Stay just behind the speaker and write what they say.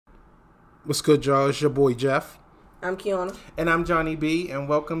What's good, y'all? It's your boy Jeff. I'm Kiana. And I'm Johnny B, and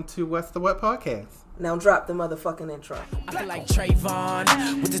welcome to What's the What podcast. Now drop the motherfucking intro. I feel like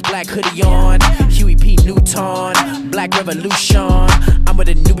Trayvon with this black hoodie on, Huey P. Newton, Black Revolution. I'm with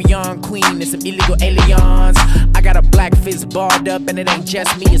a Nubian queen and some illegal aliens. I got a black fist barred up, and it ain't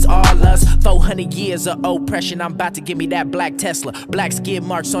just me, it's all us. 400 years of oppression, I'm about to give me that black Tesla. Black skid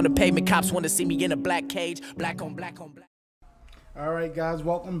marks on the pavement, cops want to see me in a black cage. Black on black on black. All right, guys,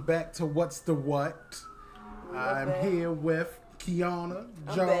 welcome back to What's the What. I'm here with Kiana,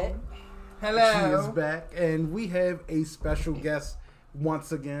 Joe. Hello. She is back, and we have a special guest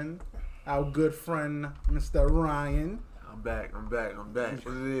once again, our good friend, Mr. Ryan. I'm back. What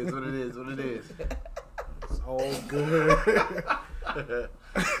it is. It's all good.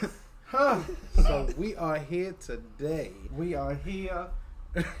 So we are here today. We are here.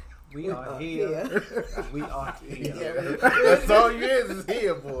 We are here. We are here. That's all you is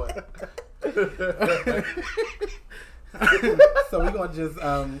here, boy. So we're going to just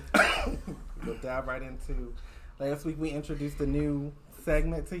we'll dive right into. Last week we introduced a new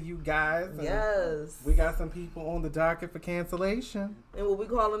segment to you guys. And Yes. we got some people on the docket for cancellation. And what we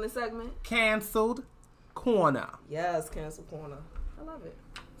calling this segment? Canceled Corner. Yes, Cancel Corner. I love it.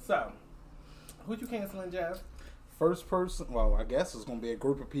 So, who you canceling, Jeff? First person, well, I guess it's going to be a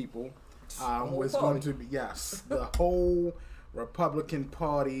group of people. whole It's party. going to be, yes, the whole Republican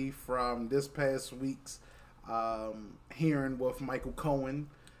Party from this past week's hearing with Michael Cohen.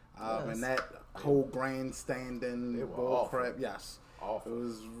 Yes. And that whole grandstanding They were bull awful. crap. Yes. Awful. It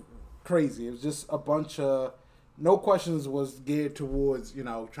was crazy. It was just a bunch of, no questions was geared towards,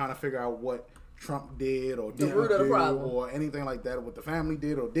 trying to figure out what Trump did or didn't root of the do problem. or anything like that, or what the family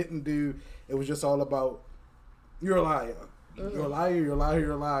did or didn't do. It was just all about, you're a liar. Mm-hmm. You're a liar, you're a liar,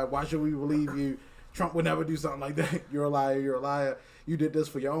 you're a liar. Why should we believe you? Trump would never do something like that. You're a liar, you're a liar. You did this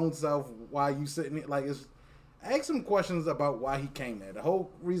for your own self. Why you sitting here? Like, ask him questions about why he came there. The whole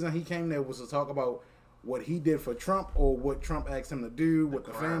reason he came there was to talk about what he did for Trump or what Trump asked him to do with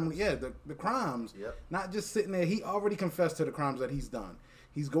the family. Yeah, the crimes. Yep. Not just sitting there. He already confessed to the crimes that he's done.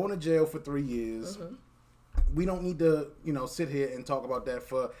 He's going to jail for 3 years. Mm-hmm. We don't need to, sit here and talk about that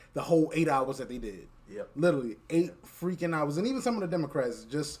for the whole 8 hours that they did. Yep. Literally 8 freaking hours. And even some of the Democrats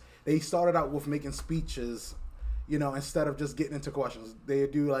they started out with making speeches, instead of just getting into questions. They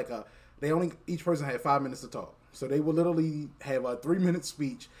do each person had 5 minutes to talk. So they would literally have a 3-minute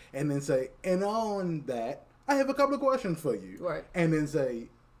speech and then say, and on that, I have a couple of questions for you. Right. And then say,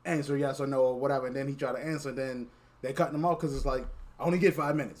 answer yes or no or whatever. And then he tried to answer. And then they cut him off because it's like, I only get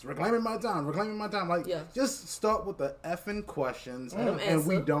 5 minutes. Reclaiming my time. Like, Yeah. just start with the effing questions. Let 'em And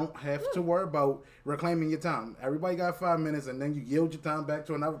we answer. don't have to worry about reclaiming your time. Everybody got 5 minutes, and then you yield your time back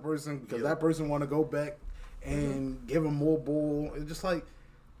to another person because that person want to go back and give them more bull. It's just like,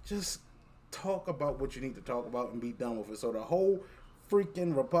 just talk about what you need to talk about and be done with it. So the whole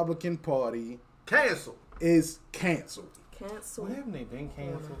freaking Republican Party Cancel. is canceled. Cancel. Well, haven't they been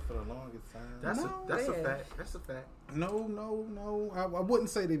canceled for the longest time? That's No, a they have. fact. That's a fact. No. I wouldn't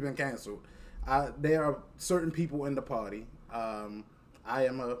say they've been canceled. There are certain people in the party. I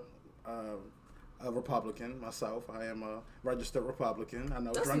am a Republican myself. I am a registered Republican. I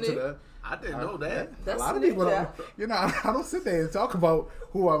know, That's drunk neat. to the. I didn't know that. A That's lot of neat, people don't. yeah. I don't sit there and talk about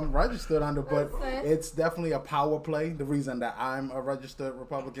who I'm registered under, but That's it. it's definitely a power play. The reason that I'm a registered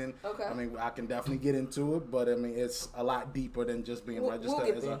Republican. Okay. I mean, I can definitely get into it, but I mean, it's a lot deeper than just being We'll registered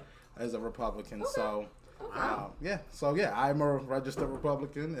get as there. as a Republican. Okay. So. Okay. I'm a registered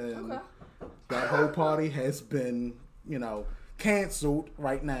Republican, and Okay. that whole party has been, canceled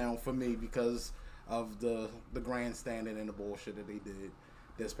right now for me because of the grandstanding and the bullshit that they did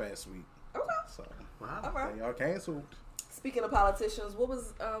this past week. Okay. So Wow. All right. they are canceled. Speaking of politicians, what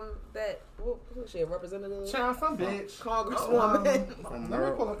was who was she? A representative? Child, some bitch. Congresswoman. From Let me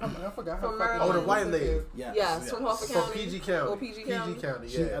Maryland. pull up. I forgot her From fucking Maryland. Oh, the white name. lady. Yes, from Harford From County. PG County. Or PG County.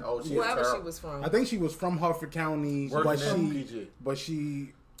 She- yeah. Oh, she's Wherever she terrible. was from. I think she was from Harford County, Working but in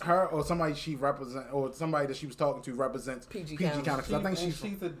PG. her or somebody she represent or somebody that she was talking to represents PG PG County. County. 'Cause I think And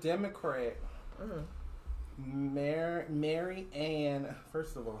she's a Democrat. Mary Ann.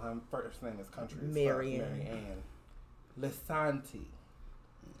 First of all, her first name is country. as fuck. Mary Mary Ann Lisanti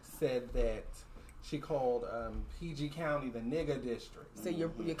said that she called PG County the nigger district. So you're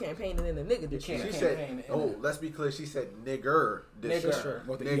campaigning in the nigga district. She campaign said, in let's be clear. She said nigger. Nigger.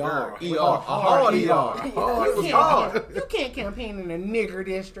 with the Nigger. ER. A hard ER. Oh, It was hard. You can't campaign in a nigger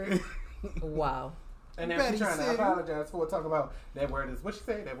district. Wow. And now Betty she's trying to said- apologize for it. Talk about that word is what she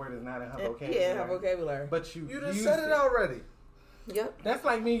say. That word is not in her vocabulary. Yeah, her vocabulary. But you You just used said it already. Yep. That's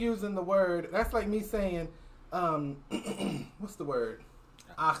like me using the word. That's like me saying, what's the word?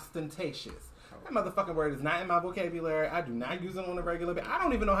 ostentatious. That motherfucking word is not in my vocabulary. I do not use it on a regular basis. I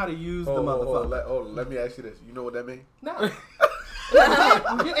don't even know how to use the motherfucker. Let me ask you this. You know what that means? No.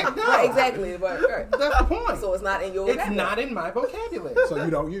 Right, exactly. Right. That's the point. So it's not in your It's vocabulary. not in my vocabulary. So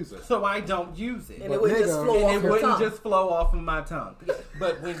you don't use it. So I don't use it. And But it would just nigga- flow And off it your wouldn't tongue. just flow off of my tongue.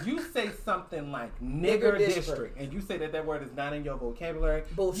 But when you say something like nigger Nigger district, district. and you say that word is not in your vocabulary,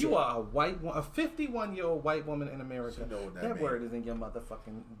 Bullshit. you are a 51-year-old white woman in America. You know what that that means. word is in your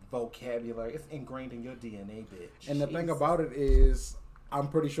motherfucking vocabulary. It's ingrained in your DNA, bitch. And the thing Jesus. about it is, I'm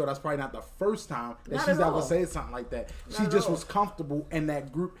pretty sure that's probably not the first time that Not she's at ever all. said something like that. She at just all. was comfortable in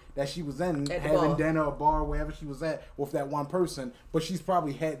that group that she was in, At the having bar. dinner or bar, wherever she was at, with that one person. But she's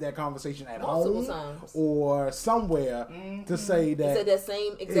probably had that conversation at Multiple home times. or somewhere to say He that. said that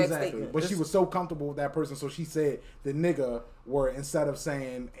same exact statement. But she was so comfortable with that person, so she said the nigga word instead of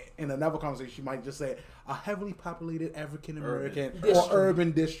saying in another conversation, she might just say a heavily populated African American or District.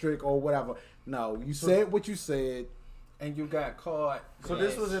 urban district or whatever. No, you said what you said. and you got caught. So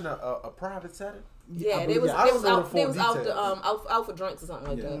this was in a private setting? Yeah, I they was believe- they was don't know out the they full was out the details. out for drinks or something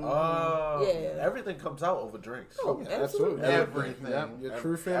like Yeah. that. Oh. Yeah. Everything comes out over drinks. Oh, Yeah, absolutely. Everything. Yep, your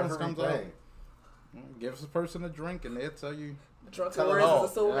true feelings comes out. Everything. Give a person a drink and they'll tell you. Drunken Tell it words all.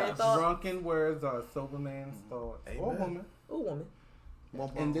 is a sober man Yes. thought. Drunken words are a sober man's thoughts. Or Amen. woman. Ooh,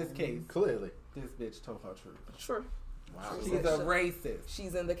 woman. In this case, Clearly. this bitch told her truth. Sure. Wow. She's a racist.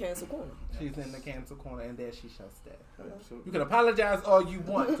 She's in the cancel corner. She's in the cancel corner, and there she shall stay. Absolutely. You can apologize all you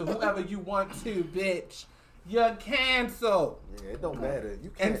want to whoever you want to, bitch. You're canceled. Yeah, it don't matter.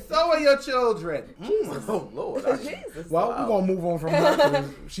 You And can't. so are your children. Oh, Lord. I- Jesus. Well, we're gonna move on from her. 'Cause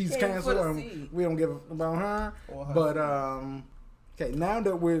she's Can't canceled, put a and seed. we don't give a about her. Or her But okay, now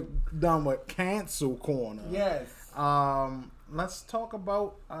that we're done with cancel corner, Yes. let's talk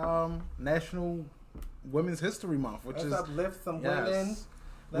about National Women's History Month, which Let's is uplift some yes. women.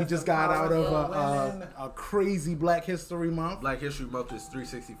 We Let's just got out of empower women. a crazy Black History Month. Black History Month is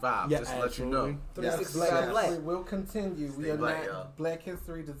 365. Yeah, just to let you absolutely. know. 365 Black black. history will continue. We Stay are black, not. y'all. Black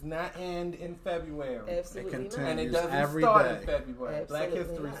history does not end in February, Absolutely continues. not. and it Use doesn't every start day. in February. Black Absolutely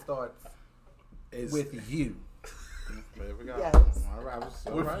history not. starts Is with you. there we go. Yes. All right,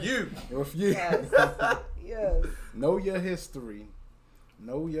 all With right. you. With you. Yes. Yes. Know your history.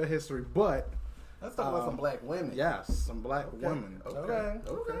 Know your history. But Let's talk about some black women. yes, some Black women. Okay.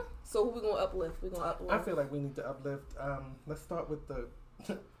 Okay. So who we gonna uplift? We gonna uplift I feel like we need to uplift. Let's start with the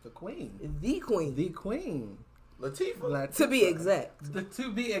the queen. the queen. The queen. Latifah. Latifah. To be exact,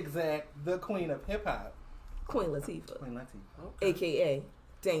 To be exact, the queen of hip hop. Queen Latifah, Queen Latifah. aka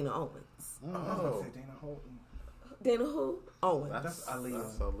Dana Owens. I was about to say Dana Holton. Dana who? Owens. That's Aaliyah.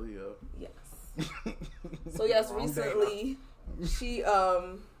 That's Aaliyah. Yes. So yes, Wrong recently she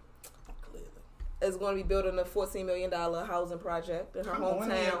is going to be building a $14 million housing project in her Come on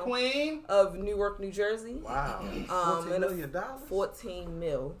here, hometown queen. of Newark, New Jersey. Wow. $14 and a million? 14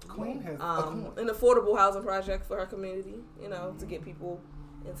 mil. Queen has a coin. An affordable housing project for her community, you know, to get people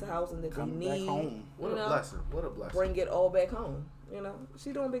into housing that Come they back need. home. What you a know, blessing. What a blessing. bring it all back home. You know,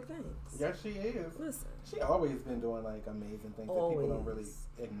 she doing big things. Yes, she is. Listen, She always been doing like amazing things that people don't really Always.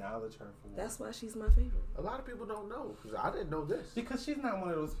 acknowledge her for. that's why she's my favorite. A lot of people don't know because I didn't know this. because she's not one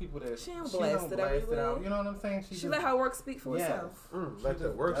of those people that She don't blast it everywhere. out. You know what I'm saying? She let her work speak for Yes. herself. Let the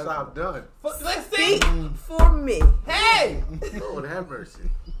just work does stop done. Let's see. For me. Hey, Lord have mercy.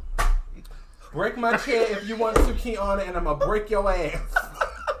 break my chair if you want to, Kiana, and I'm gonna break your ass.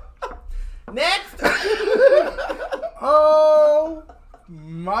 Next. Oh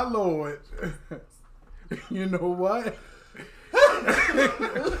my Lord. You know what?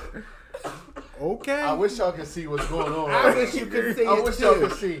 Okay. I wish y'all could see what's going on. I wish you could see I it wish too. y'all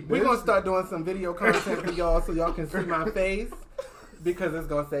could see. We're gonna start doing some video content for y'all so y'all can see my face because it's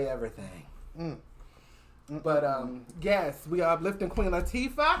gonna say everything. But yes, we are uplifting Queen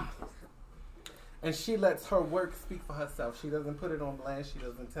Latifah, and she lets her work speak for herself. She doesn't put it on blast. She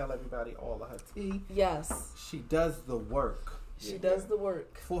doesn't tell everybody all of her tea. Yes. She does the work She does the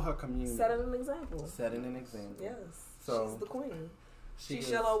work. for her community, Setting an example. setting an example. Yes. So, she's the queen. She is-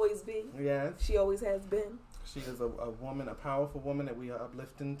 shall always be. Yes, She always has been. she is a woman, a powerful woman that we are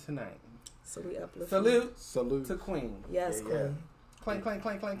uplifting tonight. So we uplift. Salute Salute. to Queen. Yes, Yeah, yeah. queen. Clank, clank,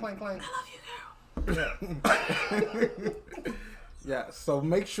 clank, clank, clank, clank. Yeah, so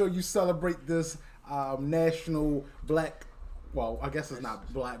make sure you celebrate this National Black, well, I guess it's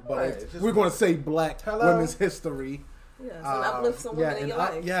not black, but Right, it's- it's just- we're going to say Black Hello? Women's History. Yes. And uplift some women in and your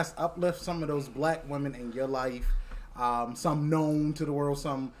life. Yes, uplift some of those Black women in your life. Some known to the world,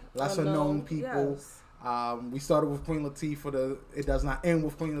 some lesser known Unknown, people. yes. We started with Queen Latifah. It does not end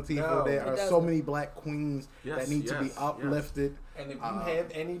with Queen Latifah. No, there it are so doesn't. many black queens that need to be uplifted. And if you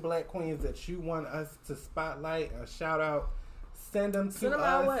have any black queens that you want us to spotlight or shout out, send them to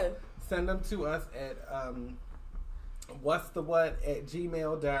our us. way. Send them to us at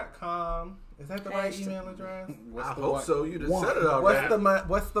whatsthewhat@gmail.com. Is that the right email address? I hope so. You just said it already.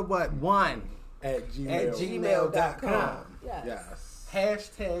 What's the what? One at at gmail.com. Yes.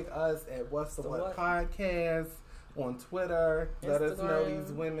 Hashtag us at What's the What Podcast on Twitter. Let us know Instagram.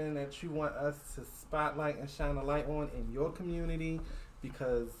 these women that you want us to spotlight and shine a light on in your community,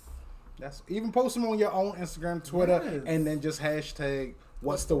 because That's even post them on your own Instagram, Twitter, Yes. and then just hashtag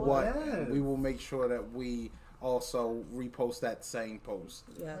what's the what. Yes. And we will make sure that we also repost that same post.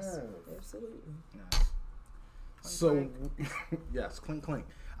 Yes. Yes. Absolutely. Yes. So, yes, clink clink.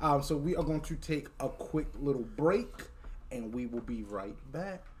 So we are going to take a quick little break, and we will be right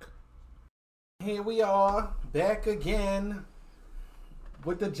back. here we are back again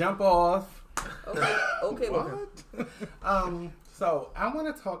with the jump off. Okay. What? So I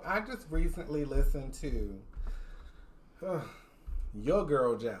want to talk. I just recently listened to Your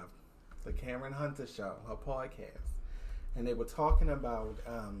Girl Jeff, the Cameron Hunter show, her podcast, and they were talking about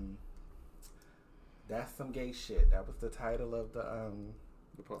that's some gay shit. That was the title of the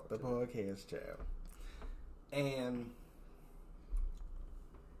podcast show, and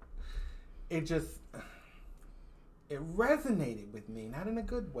it resonated with me, not in a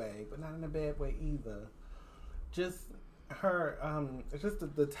good way, but not in a bad way either. Just her, it's just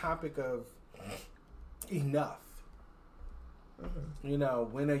the topic of enough. Mm-hmm. You know,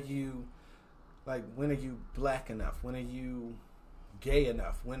 when are you black enough? When are you gay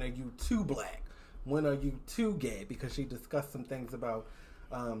enough? When are you too black? When are you too gay? Because she discussed some things about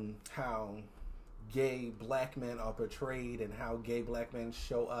how gay black men are portrayed and how gay black men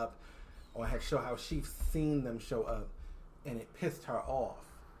show up, or how she's seen them show up, and it pissed her off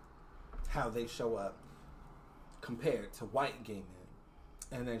how they show up compared to white gay men.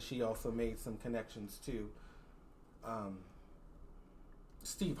 And then she also made some connections to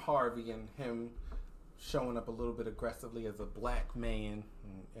Steve Harvey and him showing up a little bit aggressively as a black man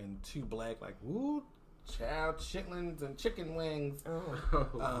and too black, like, woo, child chitlins and chicken wings.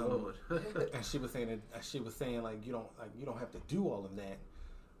 Lord. And she was saying like you don't have to do all of that.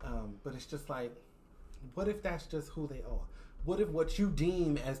 But it's just like, what if that's just who they are? What if what you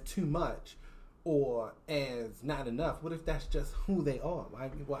deem as too much or as not enough, what if that's just who they are? Why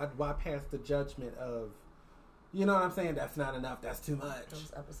pass the judgment of, you know what I'm saying? That's not enough. That's too much. That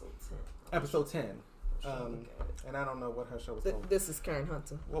was episode 10. Episode 10. Look at it. And I don't know what her show was called. This is Karen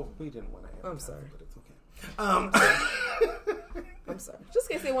Hunter. Well, we didn't want to have I'm sorry. but it's okay. I'm sorry. Just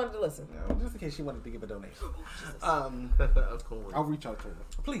in case they wanted to listen. No, just in case she wanted to give a donation. Of course. I'll reach out to her.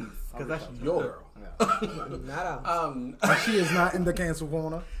 Please, because I'll that's reach out to your girl. Yeah. Not out. She is not in the cancel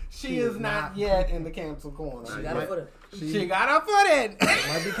corner. She is not yet in the cancel corner. She got her foot in. She got her foot in.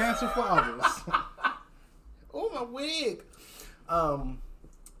 Might be canceled for others. Oh, my wig.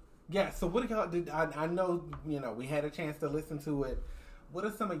 Yeah, so what do y'all did? I know, we had a chance to listen to it. What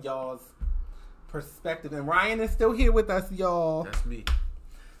are some of y'all's perspective? And Ryan is still here with us, y'all. That's me.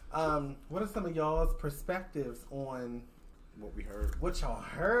 What are some of y'all's perspectives on What we heard. what y'all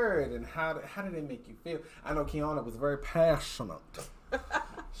heard and how did it make you feel? I know Kiana was very passionate.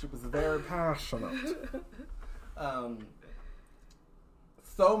 She was very passionate.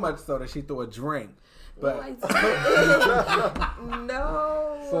 So much so that she threw a drink. But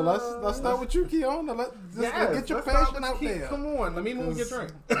No. So let's start with you, Kiana. Let's get your passion out there. Come on, let me move your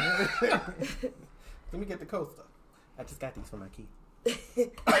drink. Let me get the coaster. I just got these for my key.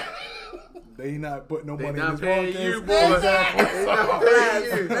 They not putting no They money in not this paying podcast. you, boy. They not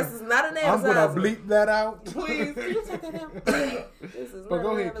paying you. This is not an I'm gonna advertisement. bleep that out. Please, can you take that out? This is But not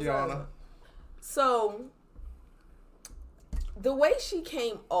go an ahead, Kiana. advertisement. So, the way she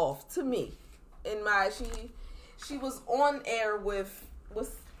came off to me, she was on air with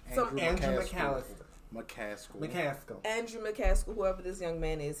some Andrew McCaskill. Andrew McCaskill, whoever this young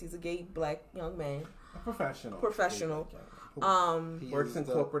man is. He's a gay black young man. A professional. He Works in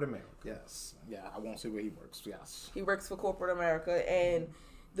corporate America. Yes. Yeah, I won't say where he works. Yes. He works for corporate America, and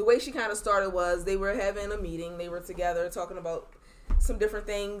the way she kind of started was they were having a meeting. They were together talking about some different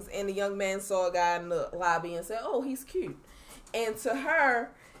things, and the young man saw a guy in the lobby and said, "Oh, he's cute." And to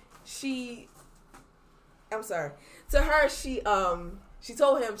her, she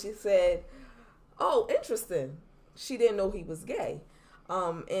told him, she said, "Oh, interesting." She didn't know he was gay.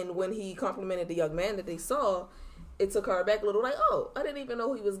 And when he complimented the young man that they saw, it took her back a little, like, "Oh, I didn't even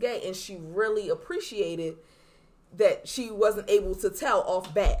know he was gay." And she really appreciated that she wasn't able to tell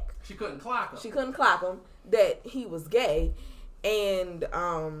off back. She couldn't clock him. She couldn't clock him that he was gay, and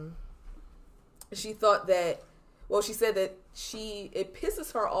she thought that. Well, she said that it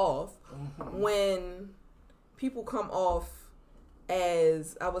pisses her off when people come off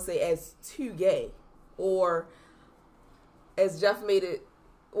as, I would say, as too gay, or as Jeff made it.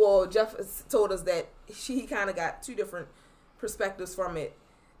 Well, Jeff told us that he kind of got two different perspectives from it,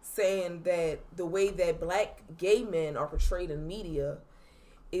 saying that the way that black gay men are portrayed in media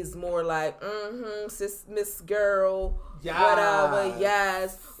is more like, sis, miss girl, whatever,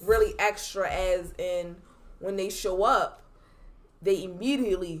 yes, really extra, as in when they show up, they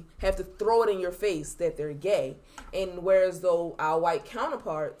immediately have to throw it in your face that they're gay. And whereas though our white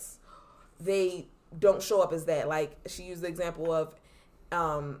counterparts, they don't show up as that. Like, she used the example of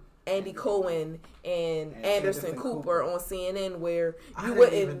Andy Cohen and Anderson Cooper on CNN, where you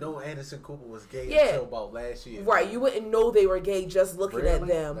wouldn't even know Anderson Cooper was gay until about last year. Right, you wouldn't know they were gay just looking at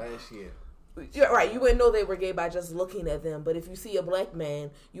them. Last year. Right, you wouldn't know they were gay by just looking at them. But if you see a black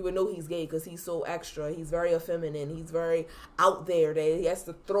man, you would know he's gay because he's so extra. He's very effeminate. He's very out there that he has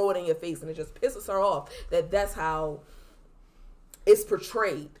to throw it in your face, and it just pisses her off that that's how it's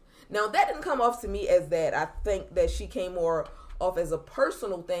portrayed. Now, that didn't come off to me as that. I think that she came more off as a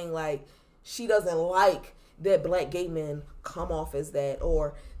personal thing, like she doesn't like that black gay men come off as that,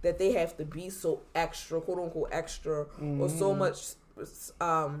 or that they have to be so extra, quote unquote extra, or so much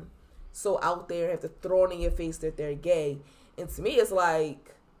so out there, have to throw it in your face that they're gay. And to me, it's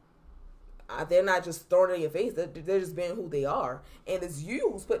like, they're not just throwing it in your face, they're just being who they are. And it's you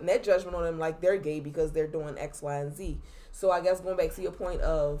who's putting that judgment on them like they're gay because they're doing X, Y, and Z. So I guess going back to your point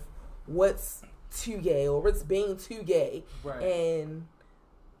of what's too gay, or what's being too gay, right, and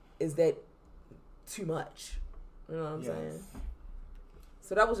is that too much? You know what I'm saying?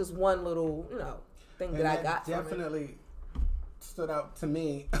 So that was just one little, thing that I got from it. Definitely stood out to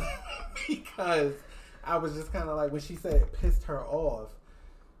me because I was just kind of like, when she said it pissed her off,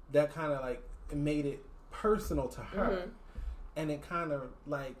 that kind of like, it made it personal to her. And it kind of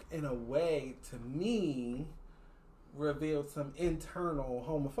like, in a way, to me, revealed some internal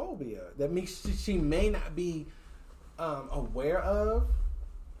homophobia that she may not be aware of.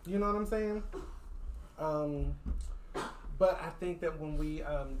 You know what I'm saying? But I think that when we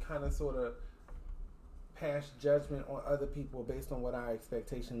kind of sort of pass judgment on other people based on what our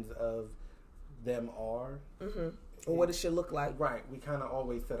expectations of them are, or what it should look like, right? We kind of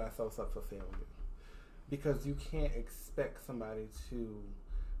always set ourselves up for failure, because you can't expect somebody to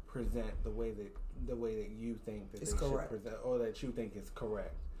present the way that you think that it's they correct, should present, or that you think is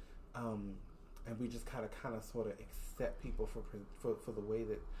correct. And we just kind of sort of accept people for the way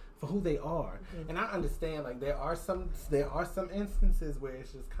that, for who they are. And I understand, like, there are some instances where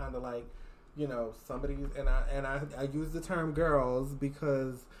it's just kind of like, somebody, and I use the term girls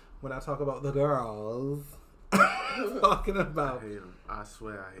because when I talk about the girls, I'm talking about, I hate them. I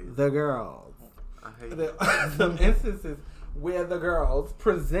swear I hate them. The girls. I hate There are some instances where the girls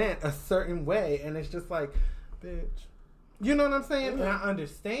present a certain way, and it's just like, bitch. You know what I'm saying? And I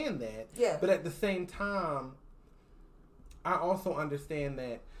understand that. Yeah. But at the same time, I also understand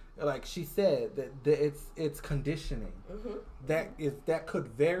that, like she said, that it's conditioning. That could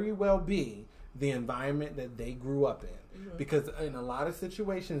very well be the environment that they grew up in. Because in a lot of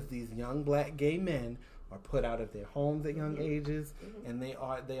situations, these young black gay men are put out of their homes at young ages, and they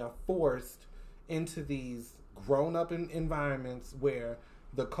are forced into these grown-up environments where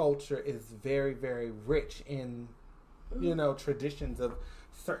the culture is very, very rich in, traditions of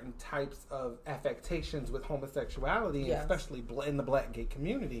certain types of affectations with homosexuality, and especially in the black gay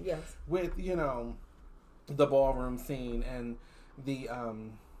community, with, the ballroom scene and the,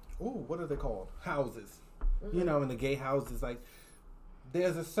 what are they called? Houses. In the gay houses, like,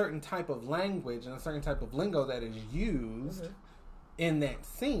 there's a certain type of language and a certain type of lingo that is used in that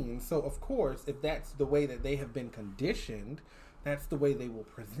scene. So, of course, if that's the way that they have been conditioned, that's the way they will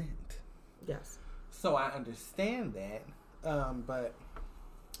present. Yes. So I understand that, but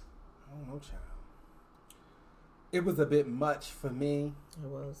I don't know, child. It was a bit much for me. It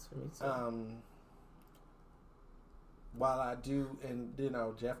was for me too. While I do, and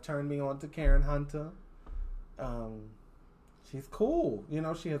Jeff turned me on to Karen Hunter. She's cool.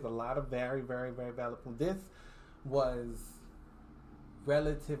 She has a lot of very, very, very valid points. This was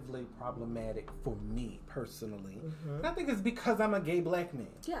relatively problematic for me personally. And I think it's because I'm a gay black man.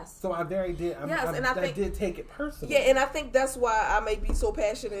 Yes. So I did. I did take it personally. Yeah, and I think that's why I may be so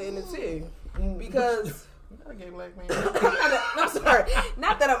passionate in it too, because you're not a gay black man. I'm sorry,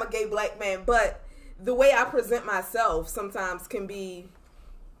 not that I'm a gay black man, but the way I present myself sometimes can be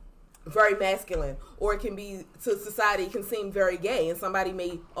very masculine, or it can be to society can seem very gay, and somebody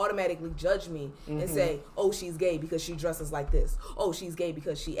may automatically judge me and say, oh, she's gay because she dresses like this. Oh, she's gay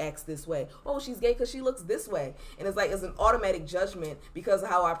because she acts this way. Oh, she's gay because she looks this way. And it's like it's an automatic judgment because of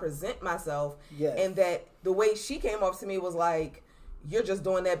how I present myself. Yes. And that the way she came off to me was like, you're just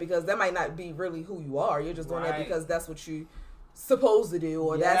doing that because that might not be really who you are. You're just doing that because that's what you supposed to do,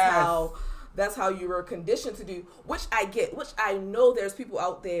 or that's how you were conditioned to do, which I get, which I know there's people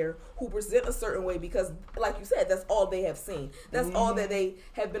out there who present a certain way because, like you said, that's all they have seen. That's all that they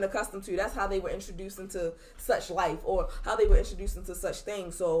have been accustomed to. That's how they were introduced into such life, or how they were introduced into such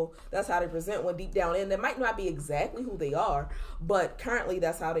things. So that's how they present when deep down in. That might not be exactly who they are, but currently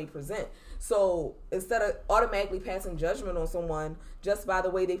that's how they present. So instead of automatically passing judgment on someone just by the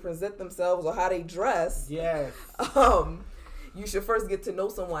way they present themselves or how they dress, Yes. you should first get to know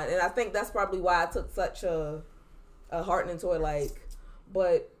someone. And I think that's probably why I took such a heartening to it. Like,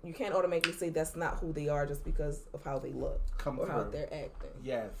 but you can't automatically say that's not who they are just because of how they look or how they're acting.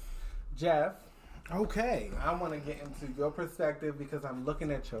 Yes. Jeff, Okay. I want to get into your perspective because I'm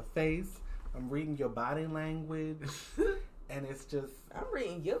looking at your face. I'm reading your body language. And it's just... I'm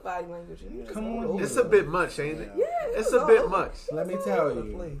reading your body language. And you just Come on. It's a bit much, ain't it? Yeah, It's a bit much. Let me tell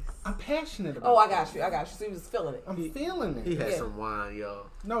you. I'm passionate about Oh, I it. got you. So you was feeling it. I'm feeling it. He had Yeah. some wine, yo.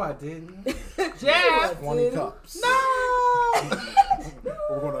 No, I didn't. Jeff! 20 cups. No!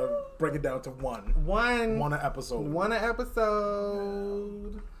 We're going to break it down to one. One an episode. One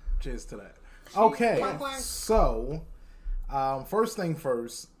episode. Cheers to that. Okay. Clank, clank. So, first thing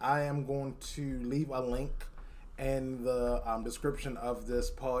first, I am going to leave a link in the description of this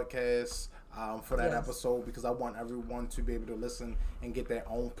podcast for that episode because I want everyone to be able to listen and get their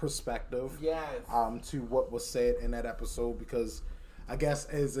own perspective Yes. to what was said in that episode, because I guess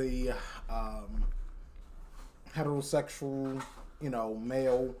as a heterosexual,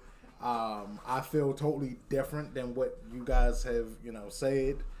 male, I feel totally different than what you guys have,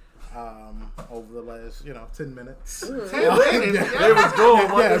 said over the last, 10 minutes. 10 minutes. They was going,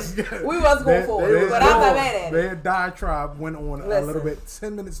 Yes. We was going for it, but I'm not mad at it. Their diatribe went on a Listen. little bit,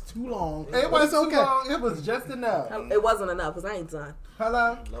 10 minutes too long. It but was it's too long. It was just enough. It wasn't enough because I ain't done.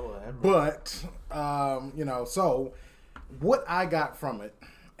 Hello? But, so what I got from it,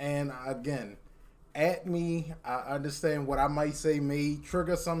 and again, at me, I understand what I might say may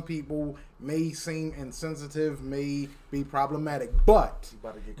trigger some people, may seem insensitive, may be problematic, but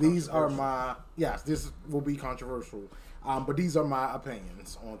these are my, this will be controversial, but these are my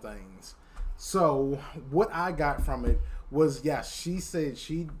opinions on things. So what I got from it was, she said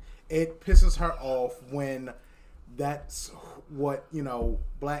it pisses her off when that's what,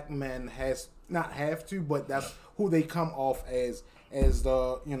 black men not have to, but that's who they come off as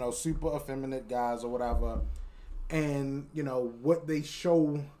the, super effeminate guys or whatever. And, what they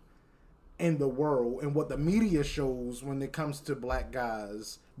show in the world and what the media shows when it comes to black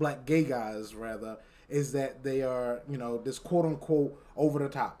gay guys rather, is that they are, this quote unquote over the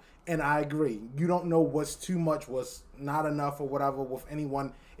top. And I agree. You don't know what's too much, what's not enough or whatever with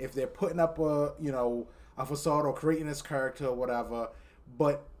anyone if they're putting up a facade or creating this character or whatever.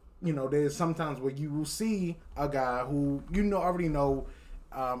 But there's sometimes where you will see a guy who already know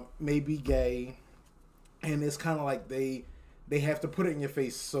may be gay, and it's kind of like they have to put it in your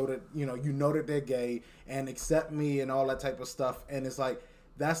face so that you know that they're gay and accept me and all that type of stuff. And it's like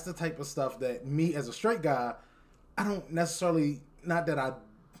that's the type of stuff that me as a straight guy, I don't necessarily, not that I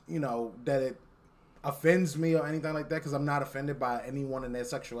that it offends me or anything like that, because I'm not offended by anyone in their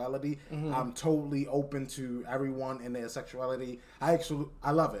sexuality. I'm totally open to everyone in their sexuality. I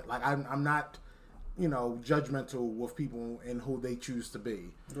love it. Like I'm not judgmental with people and who they choose to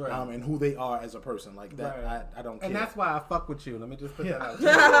be, and who they are as a person. Like that, Right. I don't care. And that's why I fuck with you. Let me just put that out.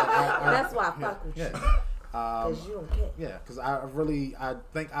 That's why I fuck with you. Because you don't care. Yeah, because I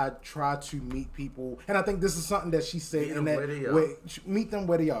think I try to meet people, and I think this is something that she said Meet in them that where they are. way, meet them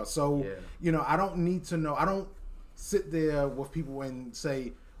where they are. So I don't need to know. I don't sit there with people and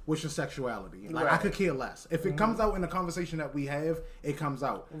say, "What's your sexuality?" Like I could care less. If it comes out in the conversation that we have, it comes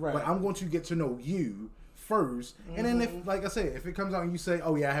out. Right. But I'm going to get to know you first, and then if, like I said, if it comes out and you say,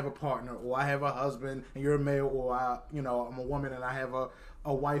 "Oh yeah, I have a partner," or "I have a husband," and you're a male, or I'm a woman and I have a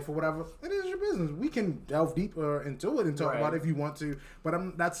wife or whatever, it is your business. We can delve deeper into it and talk about it if you want to,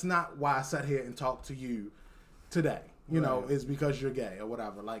 but that's not why I sat here and talked to you today. Is because you're gay or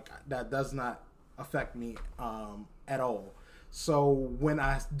whatever. Like that does not affect me at all. So when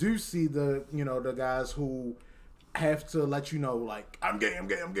I do see the the guys who have to let you know, like, I'm gay,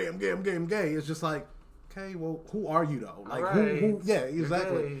 it's just like, okay, well, who are you though? Like who yeah,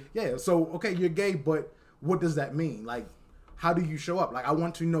 exactly. Yeah. So okay, you're gay, but what does that mean? Like, how do you show up? Like, I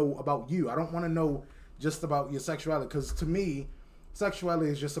want to know about you. I don't want to know just about your sexuality, because to me, sexuality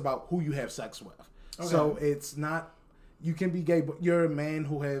is just about who you have sex with. Okay. So it's not, you can be gay, but you're a man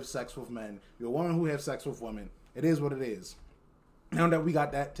who has sex with men. You're a woman who has sex with women. It is what it is. Now that we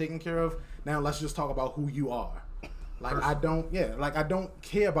got that taken care of, now let's just talk about who you are. Like, I don't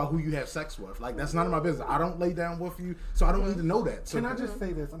care about who you have sex with. Like, that's none of my business. I don't lay down with you, so I don't need to know that. So, can I just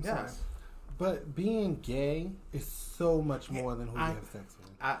say this? I'm sorry. But being gay is so much more than who you have sex with.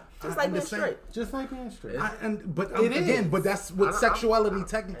 Just like being straight. Just like being straight. But that's what sexuality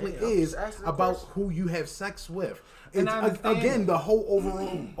technically is, about who you have sex with. It's, again, the whole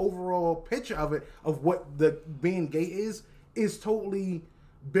overall picture of it, of what the being gay is totally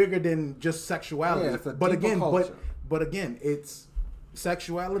bigger than just sexuality. Yeah, it's a but again, culture. but again, it's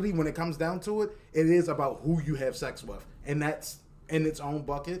sexuality. When it comes down to it, it is about who you have sex with, and that's in its own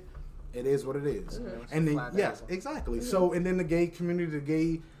bucket. It is what it is. Mm-hmm. And then exactly. Mm-hmm. So, and then the gay community, the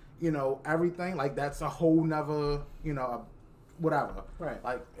gay, everything, like, that's a whole nother, whatever. Right.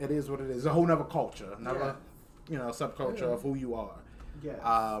 Like, it is what it is. A whole nother culture, another, subculture of who you are.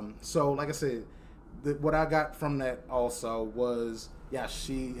 Yeah. So, like I said, what I got from that also was, it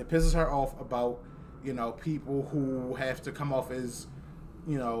pisses her off about, people who have to come off as,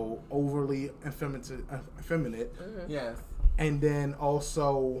 overly effeminate. Mm-hmm. Yes. And then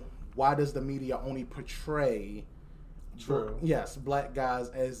also, why does the media only portray black guys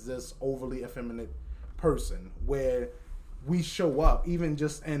as this overly effeminate person, where we show up, even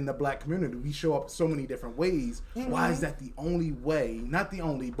just in the black community, we show up so many different ways. Mm-hmm. Why is that the only way, not the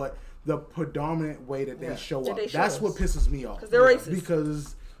only, but the predominant way that they show up? That's what pisses me off. Because they're racist.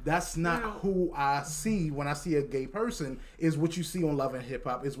 Because that's not who I see when I see a gay person, is what you see on Love and Hip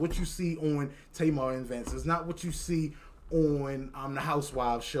Hop, is what you see on Tamar and Vince. It's not what you see on the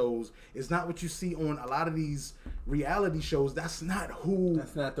Housewives shows. It's not what you see on a lot of these reality shows. That's not who.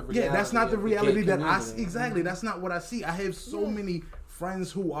 That's not the reality. Yeah, that's not the reality that I exactly. Mm-hmm. That's not what I see. I have so many friends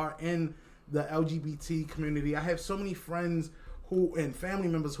who are in the LGBT community. I have so many friends and family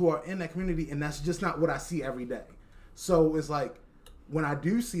members who are in that community, and that's just not what I see every day. So it's like, when I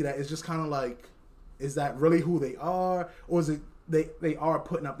do see that, it's just kind of like, is that really who they are, or is it they are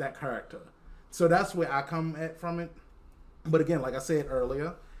putting up that character? So that's where I come at from it. But again, like I said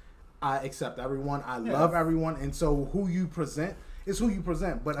earlier, I accept everyone. I love everyone. And so who you present is who you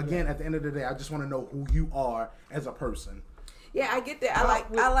present. But again, at the end of the day, I just want to know who you are as a person. Yeah, I get that.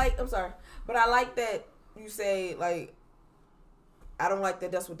 I'm sorry. But I like that you say, like, I don't like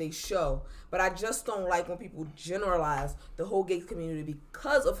that that's what they show. But I just don't like when people generalize the whole gay community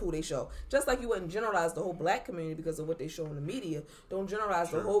because of who they show. Just like you wouldn't generalize the whole black community because of what they show in the media. Don't generalize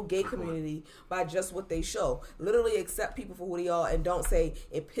the whole gay community by just what they show. Literally accept people for who they are, and don't say,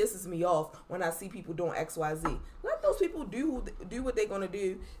 it pisses me off when I see people doing X, Y, Z. Let those people do what they're going to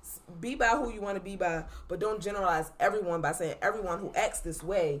do. Be by who you want to be by, but don't generalize everyone by saying everyone who acts this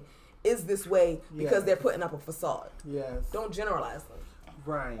way is this way because they're putting up a facade. Yes. Don't generalize them.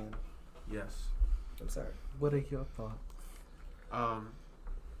 Ryan. Yes. I'm sorry. What are your thoughts? I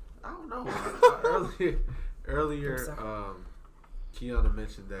don't know. Earlier, Kiana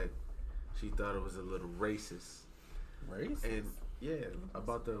mentioned that she thought it was a little racist. Racist? And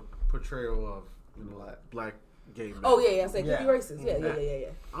about the portrayal of black gay men. Oh yeah, I said could be racist.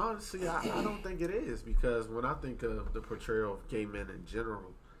 Yeah. Honestly, I don't think it is, because when I think of the portrayal of gay men in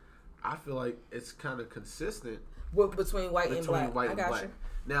general, I feel like it's kind of consistent between white and black. I got you.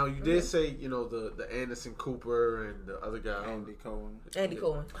 Now, you did say, the Anderson Cooper and the other guy. Andy Cohen.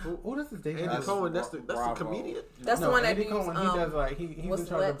 Who does this date? Andy Cohen, that's the comedian? That's the one that Andy Cohen, he does, like, he's in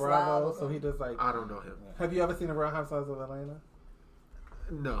charge of Bravo, so he does, like... I don't know him. Have you ever seen The Real Housewives of Atlanta?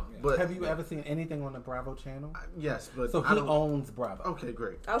 No, but... Have you ever seen anything on the Bravo channel? Yes, but... So he owns Bravo. Okay,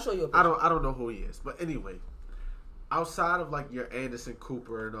 great. I'll show you a picture. I don't know who he is, but anyway, outside of, like, your Anderson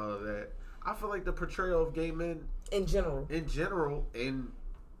Cooper and all of that, I feel like the portrayal of gay men... In general, in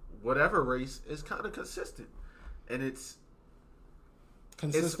whatever race, is kind of consistent. And it's...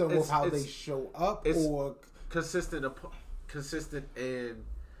 Consistent with how they show up, or... Consistent in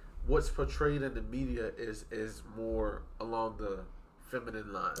what's portrayed in the media is more along the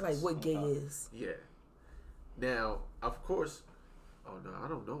feminine lines. Like what gay is. Yeah. Now, of course... Oh, no, I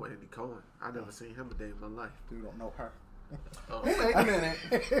don't know Andy Cohen. I never seen him a day in my life. You don't know her. Wait a minute.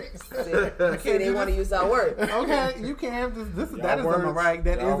 See, they want to use our word. Okay, you can't have this. That is a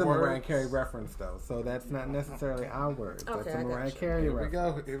Mariah Carey reference, though. So that's not necessarily our words. Okay, that's a Mariah Carey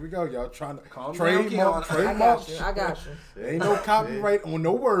reference. Here we go. Y'all trying to trademark. I got you. There ain't no copyright on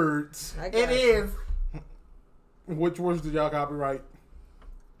no words. It is. Which words did y'all copyright?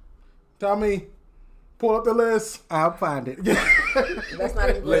 Tell me. Pull up the list. I'll find it. That's not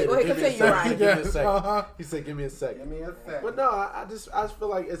even good. Go ahead, continue, Ryan. Give me a second. He said, "Give me a second." Give me a second. But no, I just feel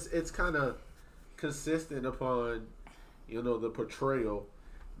like it's kind of consistent upon, the portrayal.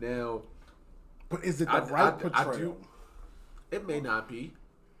 Now, but is it the right portrayal? I do, it may not be.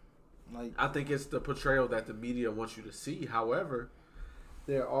 Like, I think it's the portrayal that the media wants you to see. However,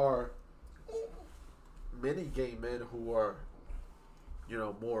 there are many gay men who are,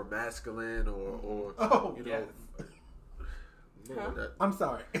 more masculine or yes. Lord, I'm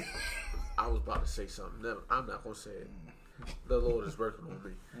sorry. I was about to say something. No, I'm not gonna say it. The Lord is working on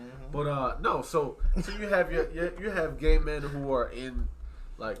me. But no, so you have you have gay men who are in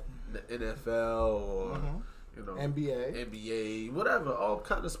like the NFL or NBA, whatever, all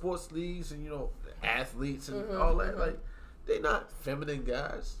kind of sports leagues, and athletes and all that. Like, they're not feminine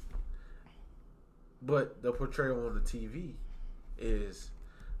guys, but the portrayal on the TV is,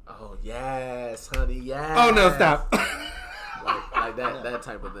 oh yes, honey, yes. Oh no, stop. like that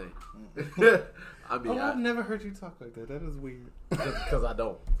type of thing. I mean, I've never heard you talk like that. That is weird. Because I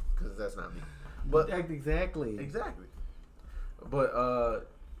don't. Because that's not me. But exactly. But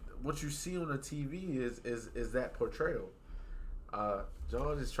what you see on the TV is that portrayal.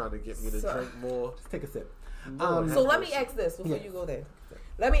 John is trying to get me to drink more. Just take a sip. So let me ask this before you go there.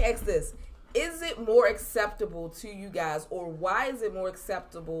 Let me ask this. Is it more acceptable to you guys, or why is it more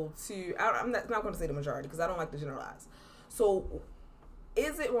acceptable to... I'm not going to say the majority because I don't like to generalize. So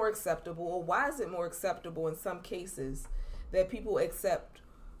is it more acceptable, or why is it more acceptable in some cases that people accept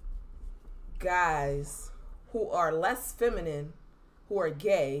guys who are less feminine, who are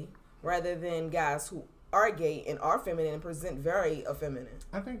gay, rather than guys who are gay and are feminine and present very effeminate?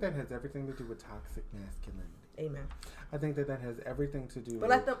 I think that has everything to do with toxic masculinity. Amen. I think that has everything to do. But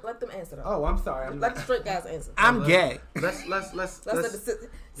with... let them answer though. Oh, I'm sorry. Let the straight guys answer. I'm gay. Let's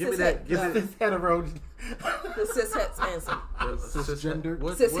give me that. Cis hetero. The cis hets answer. Cisgender.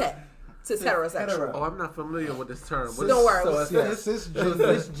 Cis het. Cis heterosexual. Oh, I'm not familiar with this term. Don't worry.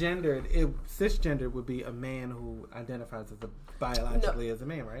 Cisgender would be a man who identifies as biologically as a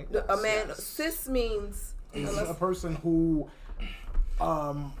man, right? A man. Cis means a person who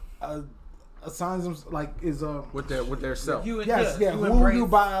assigns them is with their self. Who you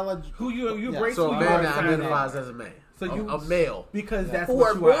biology. Who you embrace. So a man that identifies as a man. So a male, because that's who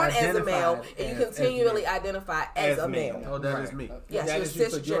what are you are born as a male, and you continually identify as a male. Oh, that is me. Yes, you're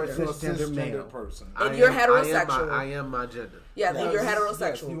cisgender. Cisgender person, and you're heterosexual. I am my gender. Yeah, and you're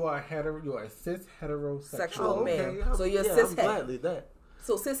heterosexual. Yes, you are hetero. You are cis heterosexual. Sexual male. So you're cis het. Gladly that.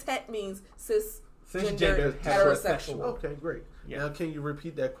 So cis het means cisgender heterosexual. Okay, great. Yeah. Now, can you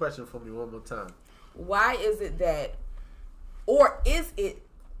repeat that question for me one more time? Why is it that, or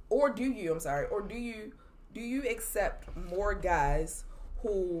do you accept more guys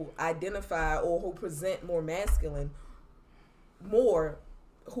who identify or who present more masculine,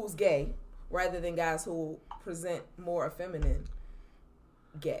 who's gay, rather than guys who present more effeminate,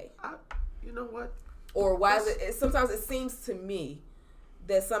 gay? You know what? Or why is it? Sometimes it seems to me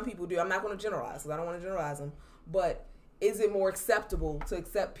that some people do. I'm not going to generalize because I don't want to generalize them. But is it more acceptable to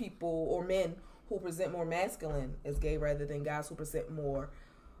accept people or men who present more masculine as gay rather than guys who present more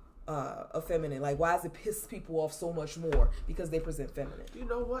effeminate? Like, why does it piss people off so much more because they present feminine? You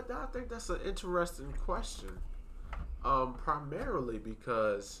know what? I think that's an interesting question. Primarily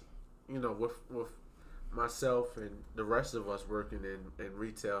because, with myself and the rest of us working in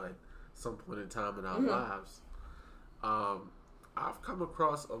retail at some point in time in our lives, I've come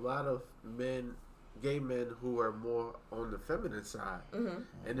across a lot of gay men who are more on the feminine side,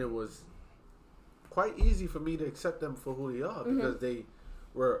 and it was quite easy for me to accept them for who they are because they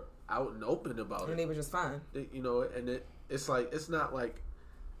were out and open about it. And they were just fine. It's like, it's not like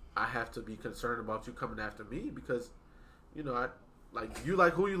I have to be concerned about you coming after me because, I like you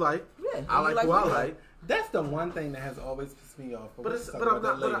like who you like. Yeah, I like who I like. That's the one thing that has always pissed me off. But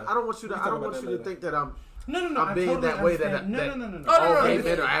I don't want you to think that I'm I'm being totally that way that no. all gay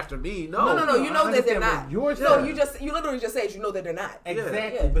men are after me. No. You know that they're not. You literally just said you know that they're not.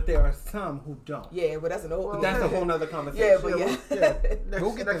 Exactly. Yeah. But there are some who don't. Yeah, but that's that's a whole nother conversation.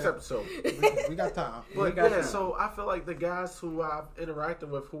 Next episode. We got time. But so I feel like the guys who I've interacted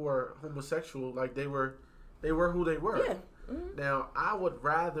with who are homosexual, like they were who they were. Yeah. Now I would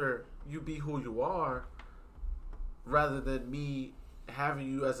rather you be who you are rather than me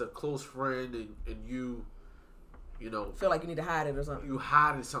having you as a close friend and you feel like you need to hide it or something. You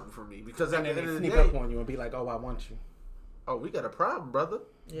hiding something from me because at the end of the sneak day, up on you and be like, "Oh, I want you." Oh, we got a problem, brother.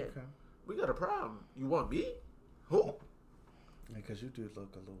 Yeah, okay. We got a problem. You want me? Who? Because you do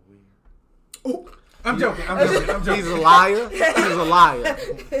look a little weird. Ooh, I'm joking. He's a liar. He's a liar.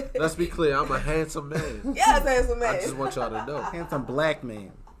 Let's be clear. I'm a handsome man. Yes, handsome man. I just want y'all to know. Handsome black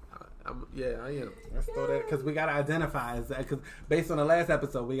man. I am. Let's throw that because we gotta identify as that. Because based on the last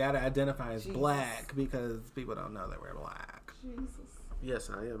episode, we gotta identify as black because people don't know that we're black. Jesus. Yes,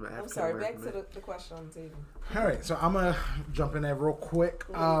 I am. I'm sorry. Back to the question on the table. All right, so I'm gonna jump in there real quick.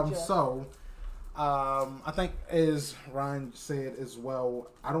 I think as Ryan said as well,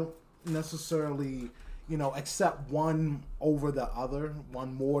 I don't necessarily, accept one over the other,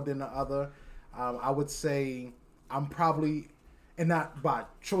 one more than the other. I would say I'm probably, and not by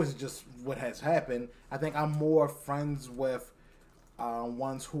choice, just what has happened. I think I'm more friends with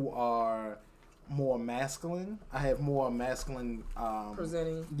ones who are more masculine. I have more masculine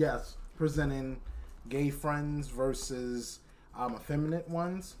presenting gay friends versus effeminate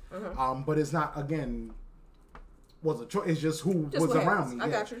ones. Mm-hmm. But it's not, again, was a choice. It's just who was around me. I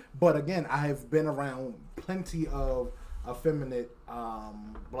got you. But again, I have been around plenty of effeminate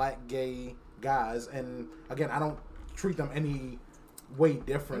black gay guys, and again, I don't treat them any way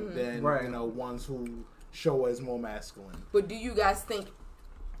different than ones who show as more masculine. But do you guys think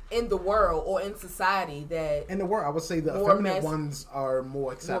in the world or in society that in the world, I would say the effeminate ones are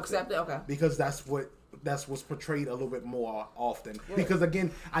more accepted. More accepted, okay. Because that's what's portrayed a little bit more often. Yeah. Because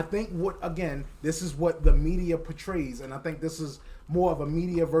again, I think this is what the media portrays, and I think this is more of a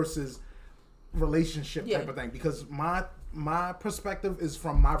media versus relationship type of thing. Because my perspective is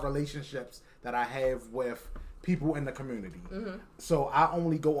from my relationships that I have with people in the community. Mm-hmm. So I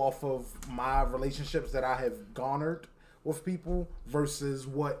only go off of my relationships that I have garnered with people versus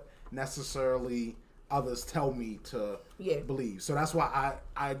what necessarily others tell me to believe. So that's why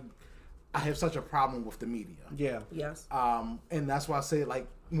I have such a problem with the media. Yeah. Yes. And that's why I say, like,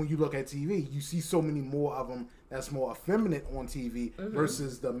 when you look at TV, you see so many more of them that's more effeminate on TV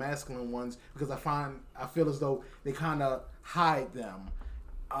versus the masculine ones, because I feel as though they kind of hide them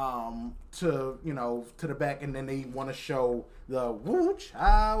to the back, and then they want to show the woo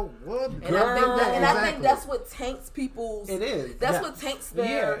child, what girl. I think that's what taints people's. It is. That's what taints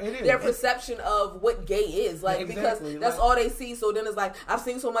their perception of what gay is. Like, because that's all they see. So then it's like, I've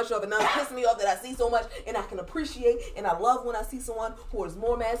seen so much of it. Now it's pissing me off that I see so much, and I can appreciate and I love when I see someone who is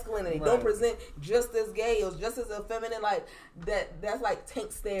more masculine and they don't present just as gay or just as effeminate. Like that's like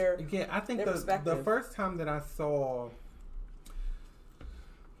taints their. Yeah, I think the first time that I saw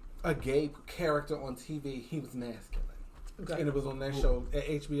a gay character on TV, he was masculine. Okay. And it was on that show,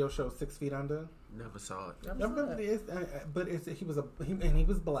 HBO show 6 Feet Under. Never saw it. He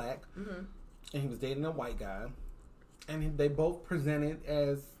was black, and he was dating a white guy, and they both presented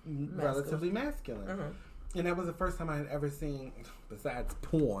as relatively masculine. And that was the first time I had ever seen, besides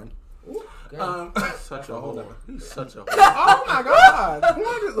porn. Ooh, such a whore. He's such a whore. Oh my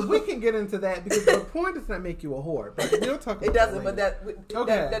God! We can get into that because the porn does not make you a whore. But we'll talk. It doesn't, but that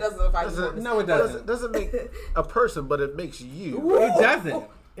doesn't affect. No, it doesn't. It doesn't make a person, but it makes you. Ooh. It doesn't.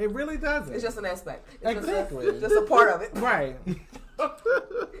 It really doesn't. It's just an aspect. It's exactly. Just a part of it. Right.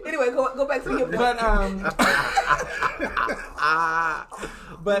 Anyway, go back to your point.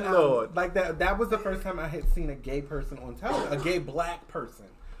 But like that was the first time I had seen a gay person on television, a gay black person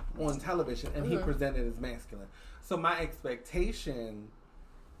on television, and he presented as masculine. So my expectation,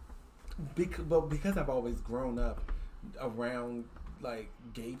 because I've always grown up around like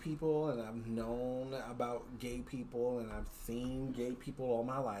gay people, and I've known about gay people, and I've seen gay people all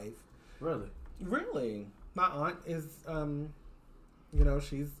my life. Really, my aunt is,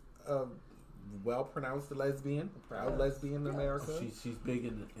 she's a well-pronounced lesbian, a proud lesbian in America. She's big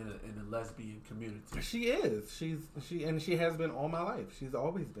in the lesbian community. She is. She has been all my life. She's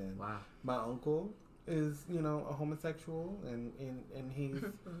always been. Wow. My uncle is, a homosexual, and he's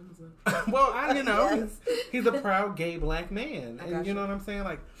he's a proud gay black man, and you know what I'm saying,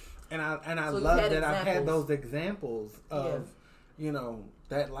 like, and I love that I've had those examples of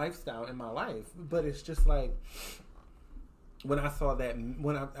that lifestyle in my life, but it's just like, when I saw that,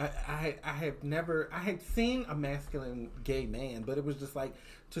 when I had seen a masculine gay man, but it was just like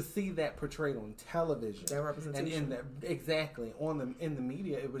to see that portrayed on television, that representation, and in the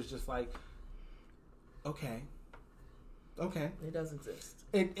media, it was just like, okay, it does exist.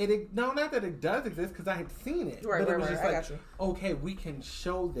 No, not that it does exist, because I had seen it, right, but it was just like, okay, we can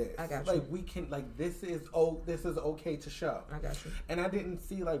show this. I got you. Like, we can, like, this is okay to show. I got you. And I didn't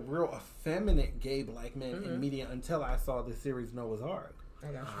see like real effeminate gay black men in media until I saw the series Noah's Ark.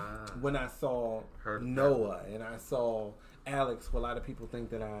 I got you. When I saw Noah and I saw Alex, who a lot of people think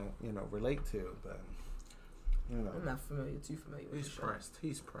that I relate to, but I'm not too familiar with He's pressed.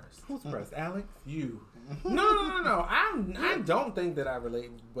 He's pressed. Who's pressed? Alex? You. No. I don't think that I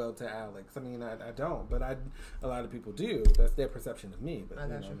relate well to Alex. I mean, I don't, but a lot of people do. That's their perception of me. But you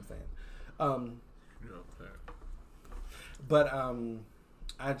know what I'm saying. But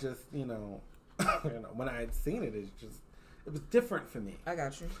I just when I had seen it, it was different for me. I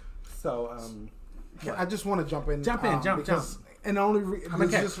got you. So I just want to jump in. Jump. And the only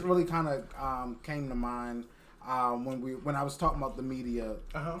this just really kind of came to mind when I was talking about the media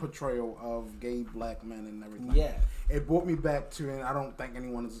portrayal of gay black men and everything. Yeah, it brought me back to, and I don't think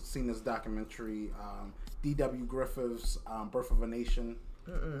anyone has seen this documentary, D.W. Griffith's Birth of a Nation.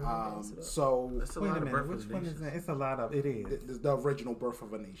 So it's a lot of Birth which one is that? It's a lot of it is the original Birth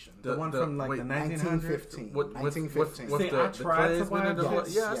of a Nation, the one from like the 1915. 1915. See, I tried to watch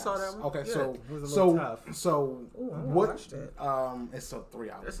it. Yeah, I saw that one. Okay, yeah. It was a little tough. So what? It's a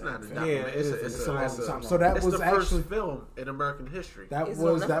 3 hour. It's not a film. documentary. It's a long time. So that it's was the actually first film in American history. That Is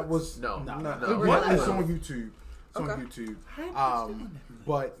was it on no. Really? It's on YouTube. It's on Okay. YouTube.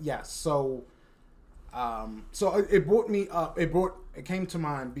 But yeah, so it brought me up. It came to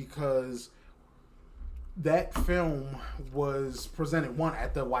mind because that film was presented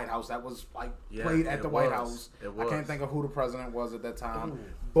at the White House. That was played at the White House. I can't think of who the president was at that time.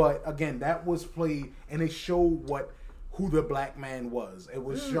 But again, that was played, and it showed who the black man was. It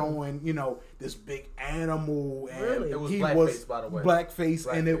was showing, this big animal, and really? It was he blackface, was by the way. Blackface,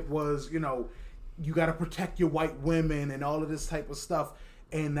 and it was, you got to protect your white women and all of this type of stuff.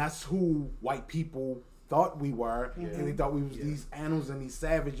 And that's who white people thought we were, and they thought we was these animals and these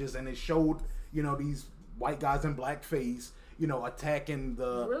savages. And it showed, these white guys in blackface, attacking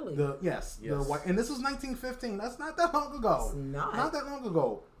the white. And this was 1915. That's not that long ago. It's not that long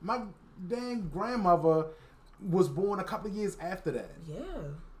ago. My dang grandmother was born a couple of years after that. Yeah.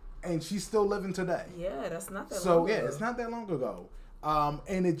 And she's still living today. Yeah, that's not that long So ago. yeah, it's not that long ago.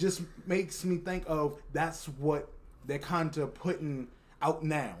 And it just makes me think of that's what they're kind of putting out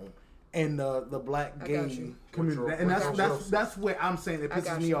now in the black gay community. And that's where I'm saying it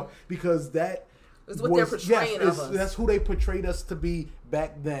pisses me off, because that is what they're portraying of us. That's who they portrayed us to be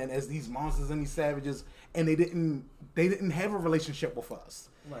back then, as these monsters and these savages, and they didn't have a relationship with us.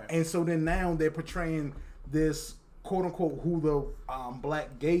 Right. And so then now they're portraying this quote unquote who the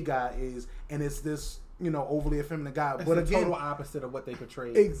black gay guy is, and it's this overly effeminate guy. It's but the again, total opposite of what they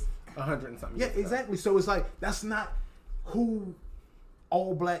portrayed 100 and something. Yeah, exactly. So it's like that's not who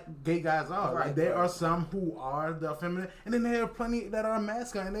all black gay guys are. Right, like there are some who are the effeminate, and then there are plenty that are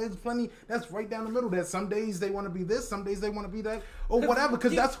masculine. And there's plenty that's right down the middle. That some days they want to be this, some days they want to be that, or whatever.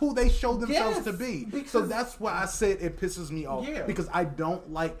 Because that's who they show themselves to be. So that's why I said it pisses me off. Yeah. Because I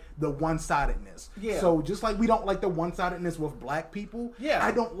don't like the one-sidedness. Yeah. So just like we don't like the one-sidedness with black people. Yeah.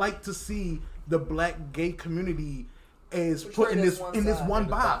 I don't like to see the black gay community is put in this one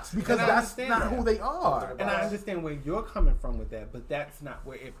box, because that's not who they are. And I understand where you're coming from with that, but that's not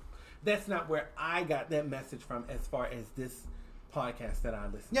where I got that message from as far as this podcast that I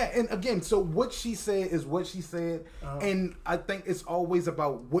listen to. Yeah, and again, so what she said is what she said, and I think it's always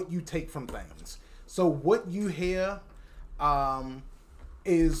about what you take from things. So what you hear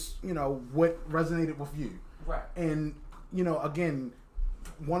is, what resonated with you. Right. And, again,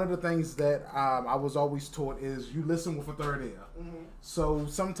 one of the things that I was always taught is you listen with a third ear. Mm-hmm. So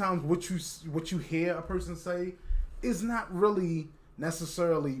sometimes what you hear a person say is not really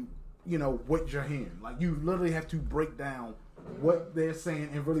necessarily what you're hearing. Like you literally have to break down what they're saying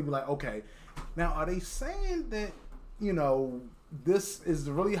and really be like, okay, now are they saying that this is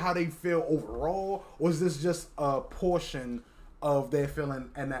really how they feel overall, or is this just a portion of their feeling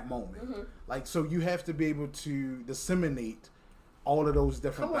in that moment? Mm-hmm. Like, so you have to be able to disseminate all of those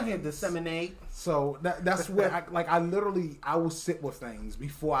different things. Come on here, disseminate. So that's where I will sit with things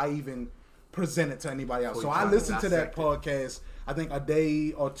before I even present it to anybody else. So I listened to that podcast, I think a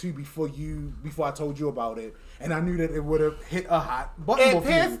day or two before I told you about it, and I knew that it would have hit a hot button. It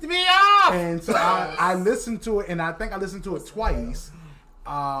pissed me off. And so I listened to it, and I think I listened to it twice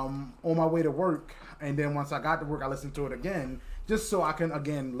on my way to work, and then once I got to work, I listened to it again, just so I can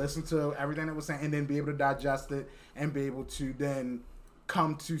again listen to everything that was saying, and then be able to digest it, and be able to then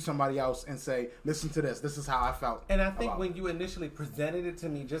come to somebody else and say, listen to this. This is how I felt. And I think when you initially presented it to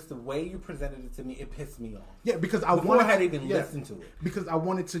me, just the way you presented it to me, it pissed me off. Yeah, because I had even listened to it. Because I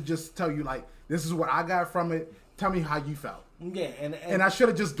wanted to just tell you, like, this is what I got from it. Tell me how you felt. Yeah, and I should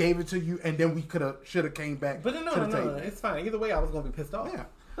have just gave it to you, and then we should have came back. But no, it's fine. Either way, I was gonna be pissed off. Yeah.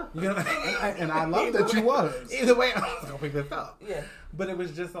 And I love that you was. Either way, I was gonna be pissed off. Yeah. But it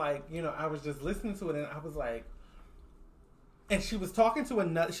was just like, I was just listening to it, and I was like, And she was talking to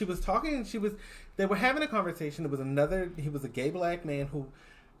another. They were having a conversation. There was another. He was a gay black man who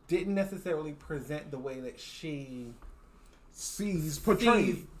didn't necessarily present the way that she sees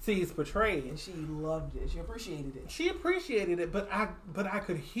portrayed. And she loved it. She appreciated it. But I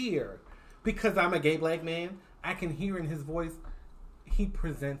could hear, because I'm a gay black man, I can hear in his voice, he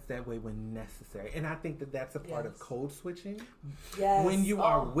presents that way when necessary. And I think that that's a part of code switching. Yes. When you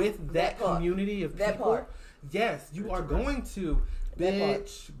are with that community of people, yes, you are going to,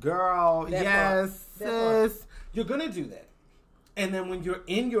 bitch, girl, yes, sis, you're going to do that. And then when you're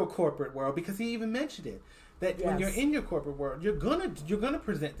in your corporate world, because he even mentioned it, that when you're in your corporate world, you're gonna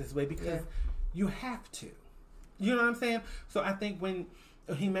present this way because you have to. You know what I'm saying? So I think when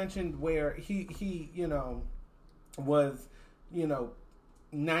he mentioned where he was,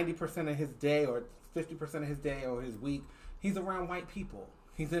 90% of his day or 50% of his day or his week, he's around white people.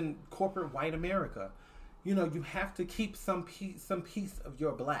 He's in corporate white America. You have to keep some piece of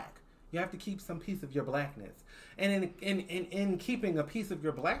your black. You have to keep some piece of your blackness. And in keeping a piece of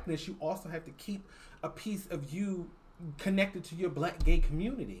your blackness, you also have to keep a piece of you connected to your black gay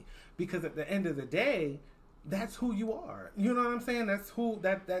community. Because at the end of the day, that's who you are. You know what I'm saying? That's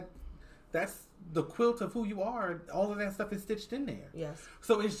the quilt of who you are. All of that stuff is stitched in there. Yes.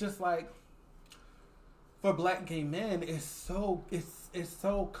 So it's just like, for black gay men, it's so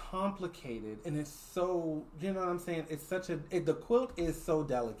complicated, and it's so, you know what I'm saying? It's the quilt is so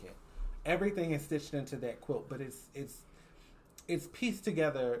delicate. Everything is stitched into that quilt, but it's pieced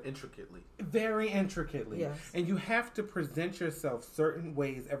together intricately, very intricately. Yes. And you have to present yourself certain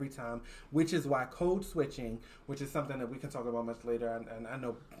ways every time, which is why code switching, which is something that we can talk about much later. And I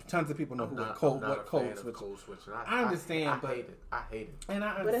know tons of people know what code switching. I understand, but I hate it. And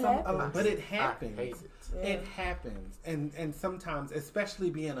But it happens. I hate it. Yeah. It happens, and sometimes, especially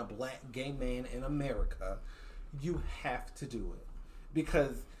being a black gay man in America, you have to do it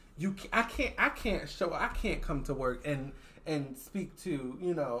because I can't come to work and speak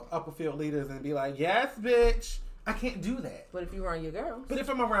to upper field leaders and be like, yes, bitch. I can't do that. But if you're around your girls. But if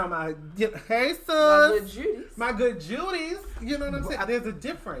I'm around hey sis, my good Judies, you know what I'm saying? There's a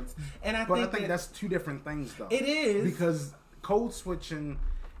difference, and I think that's two different things, though. It is, because code switching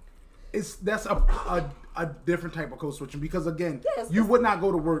that's a different type of code switching. Because again, you would not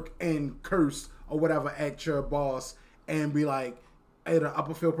go to work and curse or whatever at your boss and be like, an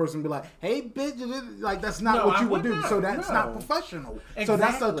upper field person be like, hey bitch, like that's not what you would do. So that's not professional. Exactly. So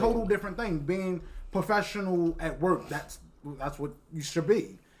that's a total different thing. Being professional at work, that's what you should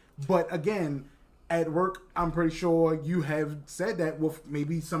be. But again, at work, I'm pretty sure you have said that with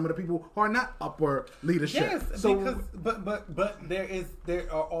maybe some of the people who are not upper leadership. Yes, so, because but there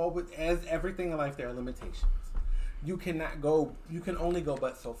are always, as everything in life, there are limitations. You can only go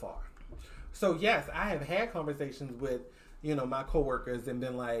but so far. So yes, I have had conversations with my coworkers and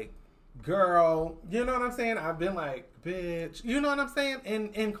been like, girl, you know what I'm saying? I've been like, bitch, you know what I'm saying?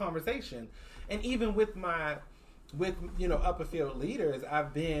 In conversation. And even with upper field leaders,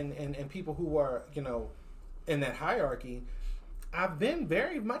 I've been, and people who are, in that hierarchy, I've been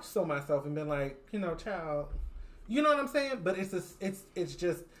very much so myself and been like, child, you know what I'm saying? But it's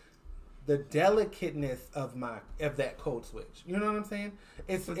just the delicateness of that code switch. You know what I'm saying?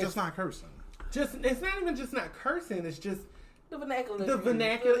 It's just not cursing. It's not even just not cursing. It's just the vernacular.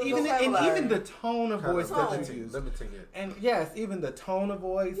 Even the tone of voice that you use, limiting it. And yes, even the tone of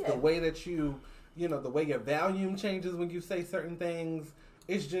voice, the way that you the way your volume changes when you say certain things.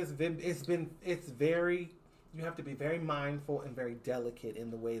 It's just it's very. You have to be very mindful and very delicate in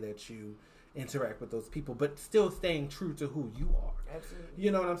the way that you interact with those people, but still staying true to who you are. Absolutely.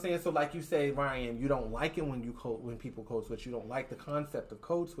 You know what I'm saying? So like you say, Ryan, you don't like it when people code switch. You don't like the concept of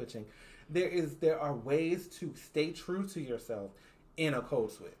code switching. There are ways to stay true to yourself in a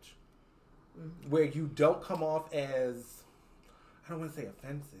code switch, where you don't come off as, I don't want to say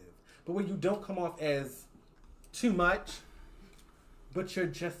offensive, but where you don't come off as too much, but you're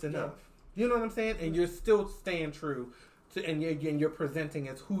just enough. You know what I'm saying? And you're still staying true to, and you're presenting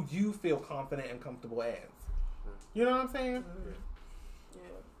as who you feel confident and comfortable as. You know what I'm saying? Yeah.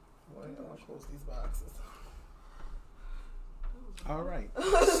 Well, I want to close these boxes. All right.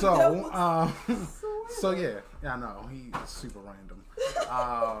 I know he's super random.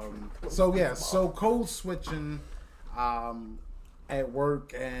 So code switching at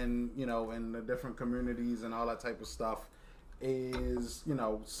work and in the different communities and all that type of stuff is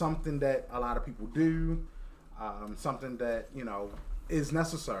something that a lot of people do, something that is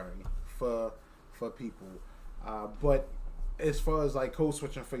necessary for people. But as far as like code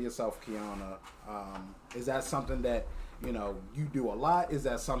switching for yourself, Kiana, is that something that you do a lot? Is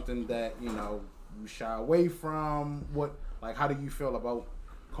that something that you shy away from? Like, how do you feel about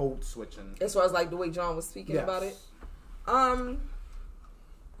code switching? As far as like the way John was speaking about it, I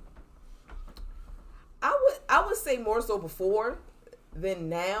would say more so before than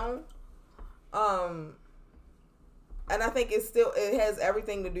now. And I think it has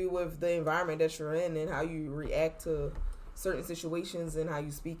everything to do with the environment that you're in and how you react to certain situations and how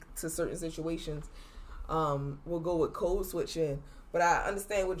you speak to certain situations. We'll go with code switching, but I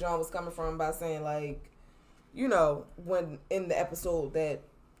understand where John was coming from by saying, like, you know, when in the episode that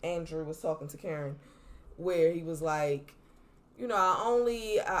Andrew was talking to Karen, where he was like, you know,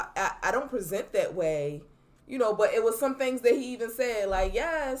 I don't present that way, you know, but it was some things that he even said, like,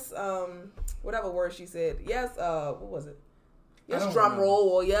 yes, whatever word she said, yes, what was it? Yes, drum roll,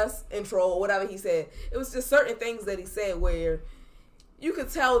 or yes, intro, or whatever he said. It was just certain things that he said where you could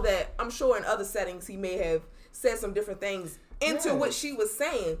tell that, I'm sure in other settings he may have said some different things into what she was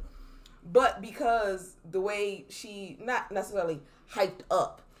saying, but because the way she not necessarily hyped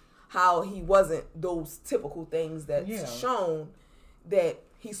up how he wasn't those typical things that's shown, that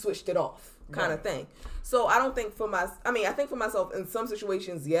he switched it off kind of thing. So I don't think I think for myself in some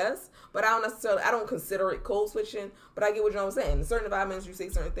situations, yes, but I don't consider it code switching, but I get what John was saying. In certain environments, you say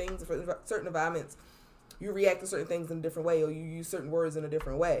certain things. For certain environments, you react to certain things in a different way, or you use certain words in a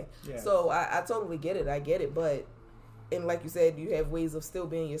different way. Yeah. So I totally get it. I get it, but and like you said, you have ways of still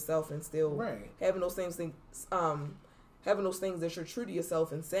being yourself and still having those things, having those things that you're true to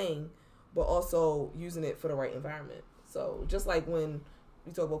yourself and saying, but also using it for the right environment. So just like when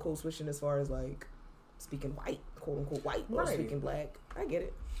we talk about code switching, as far as like speaking white, quote unquote white, or speaking black, I get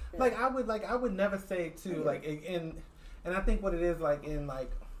it. Yeah. Like I would never say too, like and I think what it is like in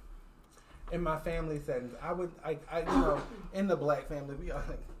my family settings, I you know, in the black family, we are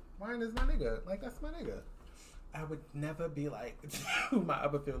like, Ryan is my nigga, like that's my nigga. I would never be like to my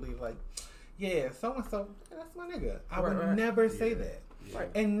other family, like, yeah, so and so, that's my nigga. I would never say that. Right.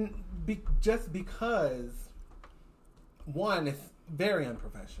 And just because, one, it's very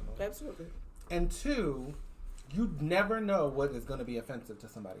unprofessional. Absolutely. And two, you never know what is going to be offensive to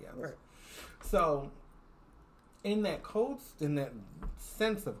somebody else. Right. So, in that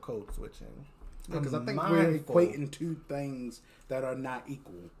sense of code switching, because I think we're equating two things that are not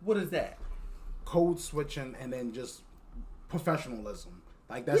equal. What is that? Code switching and then just professionalism.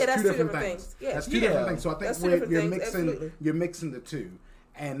 Like that's two different things. Yeah. That's two different things. So I think you're mixing the two.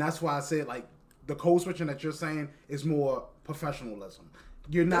 And that's why I said like the code switching that you're saying is more professionalism.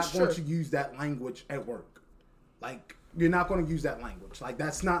 You're not going to use that language at work. Like you're not going to use that language. Like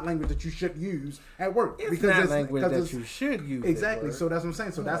that's not language that you should use at work. It's not language that you should use. Exactly. So that's what I'm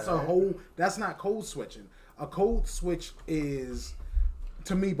saying. So that's not code switching. A code switch is,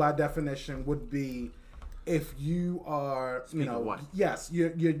 to me, by definition, would be if you are, you know, yes,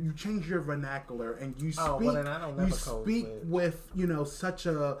 you change your vernacular and you speak with, you know, such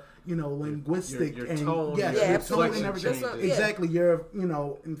a, you know, linguistic your and tone, your tone and everything. Changes. Exactly, your, you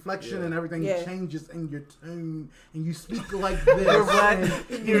know, inflection and everything changes, and your tone, and you speak like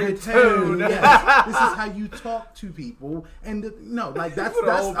this. your tone. Yes. This is how you talk to people, and that's a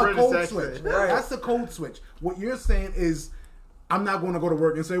code switch. Right. That's a code switch. What you're saying is, I'm not going to go to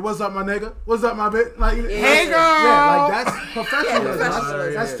work and say, "What's up, my nigga? What's up, my bitch?" Like, hey, girl. Yeah, like that's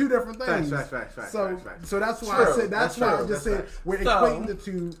professionalism. That's two different things. Facts. So that's why I said. That's why I just said we're equating the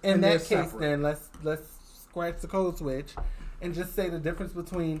two. In that case, then let's scratch the code switch and just say the difference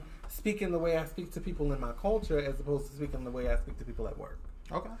between speaking the way I speak to people in my culture as opposed to speaking the way I speak to people at work.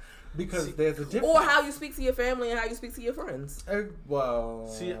 Okay. Because there's a difference. Or how you speak to your family and how you speak to your friends. Well,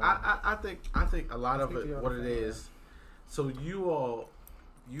 see, I think a lot of it, what it is. So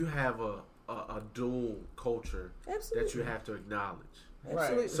you have a dual culture that you have to acknowledge.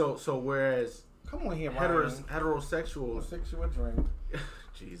 Absolutely. Right. So whereas come on here, heterosexuals, I'll fix you a drink.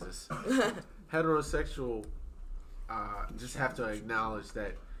 Jesus, heterosexual just have to acknowledge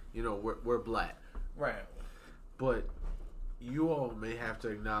that, you know, we're black, right? But you all may have to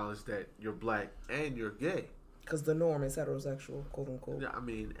acknowledge that you're black and you're gay. Because the norm is heterosexual, quote unquote. Yeah, I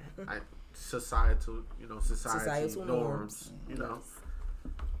mean, societal norms, you know.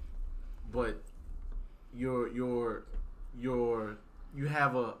 But you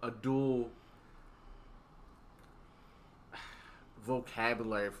have a dual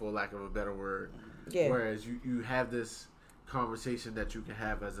vocabulary, for lack of a better word. Yeah. Whereas you have this conversation that you can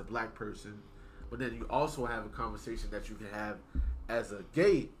have as a black person, but then you also have a conversation that you can have as a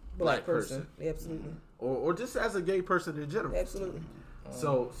gay black person. Absolutely. Or just as a gay person in general. Absolutely.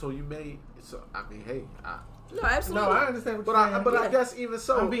 So you may. So I mean, hey. No, absolutely. No, I understand what you're saying. But I guess even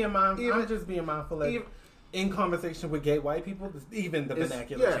so, I'm just being mindful that in conversation with gay white people, even the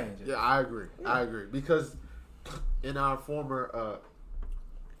vernacular changes. Yeah, I agree. I agree, because in our former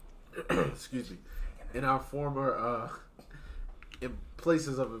excuse me, in our former in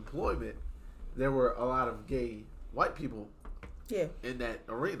places of employment, there were a lot of gay white people in that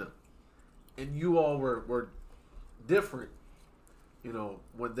arena, and you all were different, you know,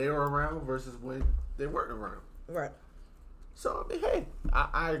 when they were around versus when they weren't around. Right. So I mean, hey,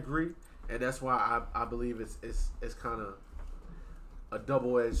 I agree, and that's why I believe it's kind of a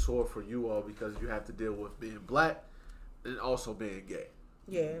double-edged sword for you all, because you have to deal with being black and also being gay.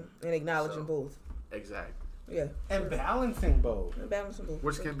 Yeah, and acknowledging both. Exactly. Yeah. And balancing both.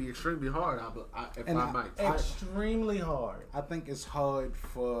 Which can be extremely hard, if I might. Extremely hard. I think it's hard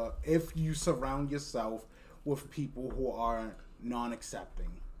if you surround yourself with people who are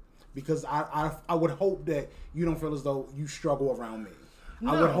non-accepting. Because I would hope that you don't feel as though you struggle around me.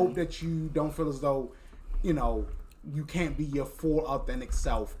 No. I would hope that you don't feel as though, you know, you can't be your full authentic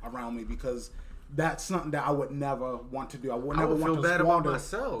self around me, because that's something that I would never want to do. I would never want to bad squander about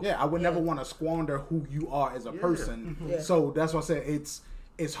myself. Yeah, I would never want to squander who you are as a person. Yeah. So that's why I said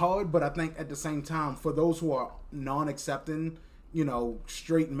it's hard, but I think at the same time, for those who are non-accepting, you know,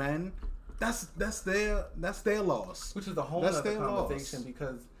 straight men, that's their loss. Which is a whole other conversation,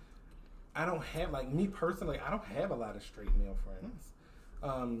 because I don't have, like, me personally, I don't have a lot of straight male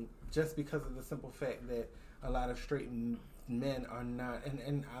friends. Just because of the simple fact that a lot of straight men are not,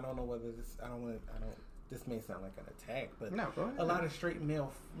 and I don't know whether this, this may sound like an attack, but no, go ahead. A lot of straight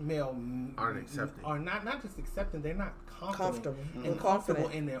male aren't accepting. Are not just accepting, they're not comfortable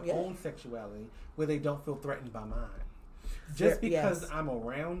in their own sexuality, where they don't feel threatened by mine. Just because I'm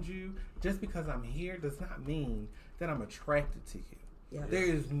around you, just because I'm here, does not mean that I'm attracted to you. Yes. There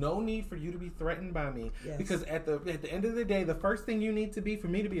is no need for you to be threatened by me, because at the end of the day, the first thing you need to be for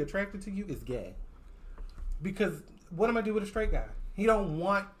me to be attracted to you is gay. Because what am I do with a straight guy? He don't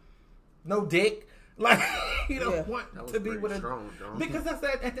want no dick. Like, he don't want to be with strong, a... Because that's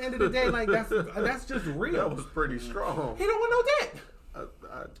at the end of the day, like, that's just real. That was pretty strong. He don't want no dick.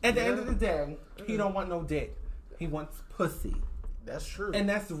 At the end of the day, he don't want no dick. He wants pussy. That's true. And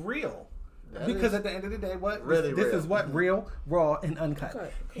that's real. Because at the end of the day, this is what real, raw, and uncut. Okay.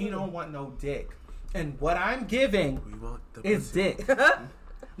 He don't want no dick. And what I'm giving is dick.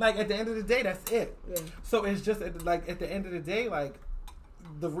 Like, at the end of the day, that's it. Yeah. So it's just, like, at the end of the day, like,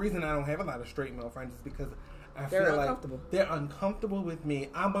 the reason I don't have a lot of straight male friends is because I feel like they're uncomfortable with me.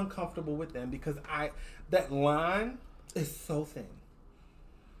 I'm uncomfortable with them, because that line is so thin.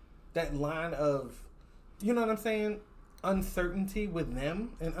 That line of, you know what I'm saying? Uncertainty with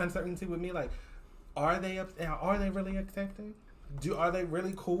them and uncertainty with me. Like, are they really accepting? Are they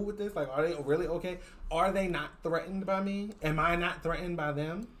really cool with this? Like, are they really okay? Are they not threatened by me? Am I not threatened by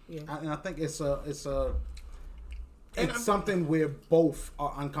them? Yeah. And I think it's something where both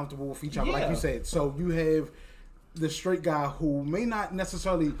are uncomfortable with each other, like you said. So you have the straight guy who may not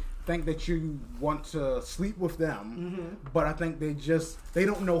necessarily think that you want to sleep with them, but I think they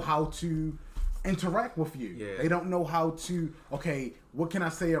don't know how to interact with you. Yeah. They don't know how to, okay, what can I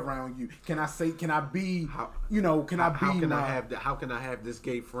say around you? How can I have this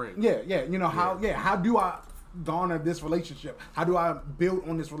gay friend? Yeah. You know, how do I garner this relationship? How do I build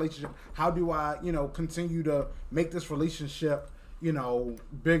on this relationship? How do I, you know, continue to make this relationship, you know,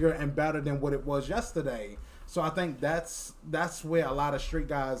 bigger and better than what it was yesterday? So I think that's where a lot of straight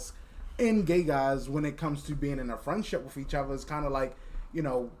guys and gay guys, when it comes to being in a friendship with each other, is kind of like, you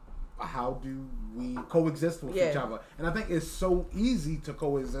know, how do we coexist with each other? And I think it's so easy to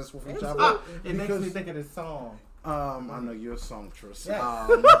coexist with each other. It makes me think of this song. I know you're a songstress. Yes.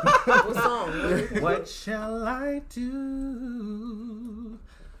 What song? What shall I do?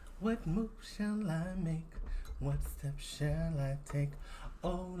 What move shall I make? What step shall I take?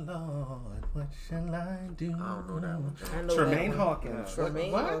 Oh Lord, what shall I do? I don't know that one. Tremaine Hawkins.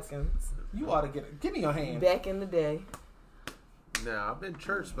 Tremaine Hawkins. You ought to give me your hand. Back in the day. Nah, I've been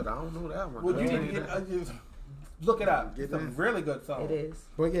church, but I don't know that one. Well, you need to look it up. It's a really good song. It is.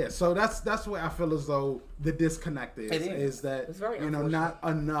 But yeah, so that's where I feel as though the disconnect is that, you know, not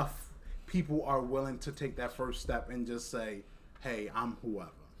enough people are willing to take that first step and just say, hey, I'm whoever.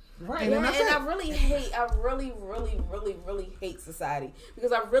 Right. And I really hate society,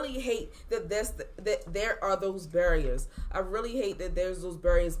 because I really hate that there are those barriers. I really hate that there's those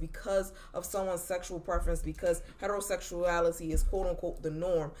barriers because of someone's sexual preference, because heterosexuality is quote unquote the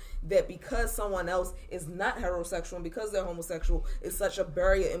norm, that because someone else is not heterosexual and because they're homosexual, it's such a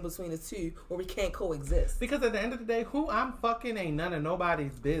barrier in between the two where we can't coexist. Because at the end of the day, who I'm fucking ain't none of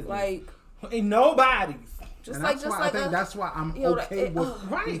nobody's business. Like, ain't nobody's. That's why I'm okay with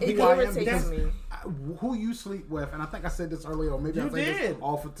who I am. Who you sleep with, and I think I said this earlier, or maybe I said this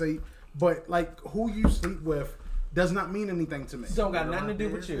off of tape, but like who you sleep with does not mean anything to me. Don't got nothing to do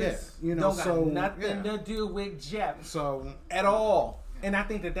with you. Yeah, you know, don't got nothing to do with Jeff. So at all. And I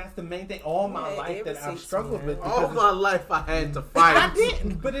think that that's the main thing all my life that I've struggled with. All my life I had to fight. I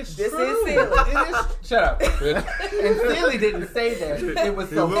didn't, but it's this true. Is it is. Shut up. And Silly didn't say that. It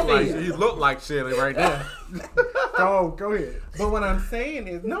was so he looked like Silly right now. Go ahead. But what I'm saying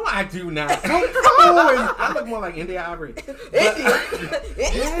is, no, I do not. I look more like India Ivory. India.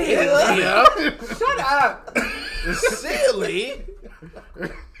 Shut up. Silly.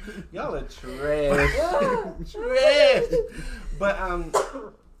 Y'all are trash. Trash. But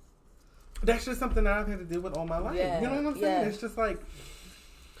that's just something that I've had to deal with all my life. Yeah, you know what I'm saying? yeah. It's just like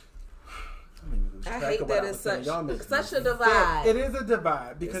I hate that it's such a divide. It is a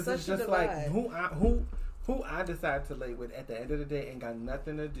divide because it's just like divide. who I decide to lay with at the end of the day ain't got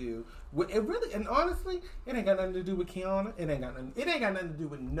nothing to do with it. Really, and honestly, it ain't got nothing to do with Kiana. It ain't got nothing to do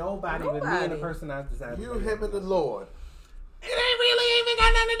with nobody. But me and the person I decided. You, him, and the Lord. It ain't really even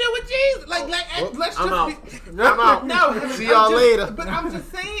got nothing to do with Jesus. Let's I'm just out. I'm out. No, see y'all later. But I'm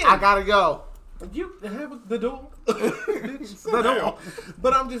just saying. I gotta go. You have the door. The door.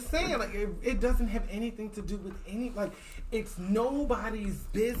 But I'm just saying, like, it doesn't have anything to do with it's nobody's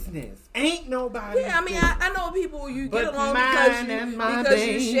business. Ain't nobody. Yeah, I mean, I know people you get along because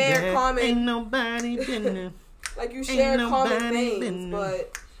you share common. Ain't nobody business. Like you share common things, business.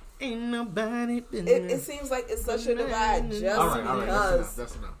 but ain't nobody business. It seems like it's such a divide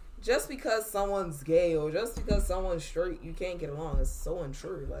That's enough. Just because someone's gay or just because someone's straight, you can't get along. It's so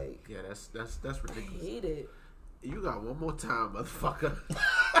untrue. Like, yeah, that's ridiculous. I hate it. You got one more time, motherfucker.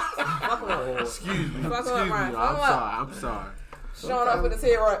 Excuse me. I'm sorry. Showing up with his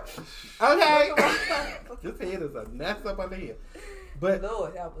hair right. Okay. This head is a mess up under here. But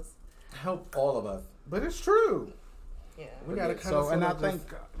Lord help us. Help all of us. But it's true. Yeah. We gotta and I think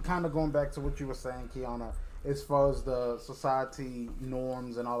kind of going back to what you were saying, Kiana, as far as the society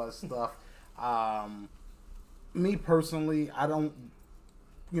norms and all that stuff, me personally, I don't,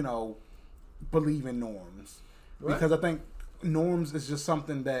 believe in norms. Right. Because I think norms is just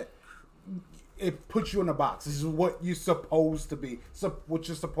something that it puts you in a box. This is what you're supposed to be, what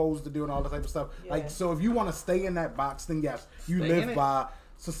you're supposed to do, and all that type of stuff. Yeah. Like, so if you want to stay in that box, then yes, you live by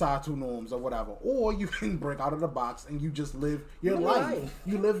societal norms or whatever. Or you can break out of the box and you just live your life.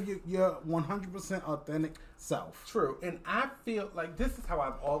 You live your 100% authentic self. True. And I feel like this is how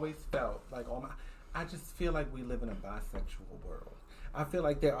I've always felt. Like I just feel like we live in a bisexual world. I feel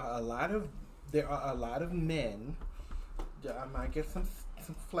like there are a lot of men. I might get some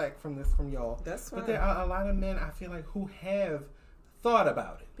flack from y'all. That's fine. But there are a lot of men, I feel like, who have thought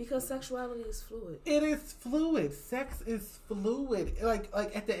about it. Because sexuality is fluid. It is fluid. Sex is fluid. Like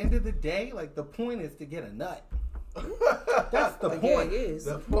at the end of the day, like the point is to get a nut. That's the point. Yeah, it is.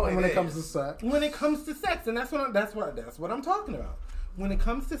 The point when it comes to sex. When it comes to sex, and that's what I'm talking about. When it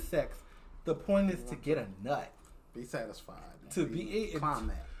comes to sex, the point is to get a nut. Be satisfied. To be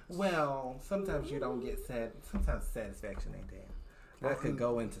climax. Well, sometimes you don't get sometimes satisfaction ain't there. I could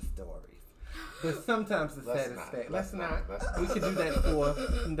go into stories. But sometimes the satisfaction. Let's not. We could do that for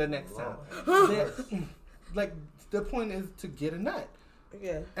the next time. Like, the point is to get a nut.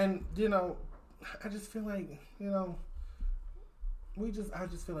 Yeah. And, I just feel like, I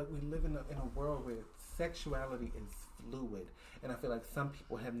just feel like we live in a world where sexuality is fluid. And I feel like some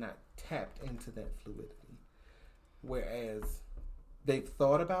people have not tapped into that fluidity. Whereas they've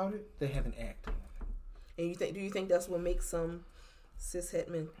thought about it, they haven't acted on it. And do you think that's what makes some cishet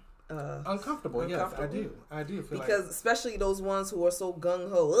men uncomfortable? Yes, I do. I do feel because especially those ones who are so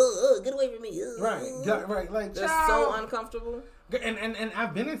gung ho, get away from me. Right. Like they're so uncomfortable. And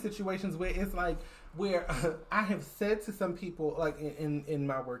I've been in situations where it's like where I have said to some people, like in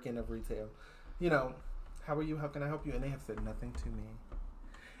my work in retail, how are you? How can I help you? And they have said nothing to me.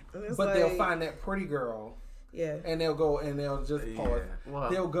 But they'll find that pretty girl. Yeah. And they'll go and they'll just pause. Yeah. Well,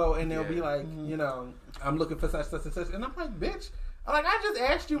 they'll go and they'll be like, I'm looking for such and such. And I'm like, bitch, I just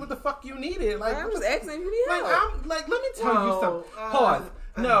asked you what the fuck you needed. Like, I'm just asking if you need help. Let me tell you something. Pause.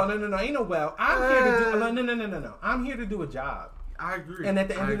 No. Ain't no well. I'm here to do no. I'm here to do a job. I agree. And at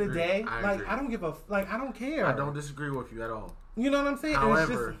the end of the day, I don't give a I don't care. I don't disagree with you at all. You know what I'm saying?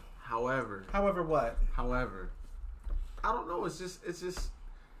 However, what? However, I don't know.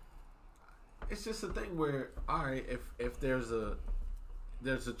 It's just a thing where, all right, if there's a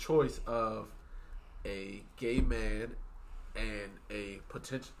choice of a gay man and a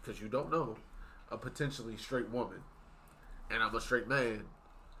potential, because you don't know, a potentially straight woman, and I'm a straight man,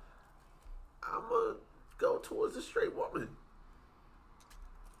 I'm gonna go towards a straight woman.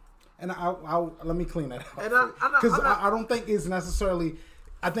 And I'll let me clean that up, because I don't think it's necessarily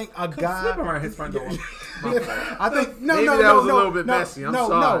I think a guy slip around his front door. I think maybe that was a little bit messy. I'm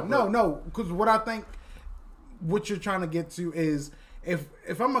sorry. No. Because what I think, what you're trying to get to is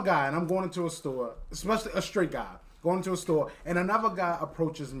if I'm a guy and I'm going into a store, especially a straight guy going into a store, and another guy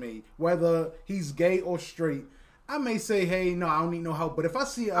approaches me, whether he's gay or straight, I may say, hey, no, I don't need no help. But if I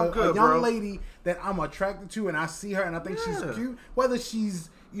see a young lady that I'm attracted to and I see her and I think she's cute, whether she's,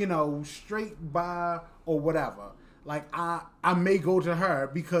 straight, bi, or whatever, like I may go to her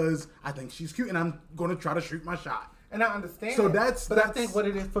because I think she's cute and I'm going to try to shoot my shot. And I understand. So but I think what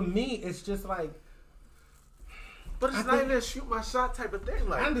it is for me, it's just like. But it's not even a shoot my shot type of thing.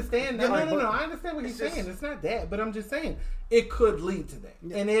 Like, I understand that. No. I understand what he's saying. It's not that. But I'm just saying it could lead to that.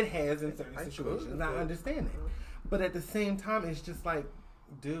 Yeah. And it has in certain situations. I understand that. But at the same time, it's just like,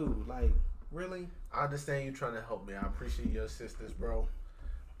 dude, like, really? I understand you trying to help me. I appreciate your assistance, bro.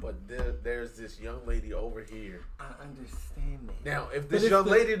 But there's this young lady over here. I understand that. Now, if this young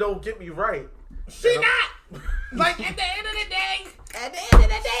lady don't get me right, she not. Like, at the end of the day, I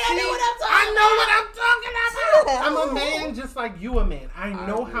know what I'm talking about. I'm a man just like you a man. I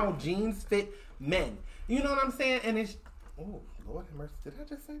know how jeans fit men. You know what I'm saying? And it's, oh, Lord have mercy. Did I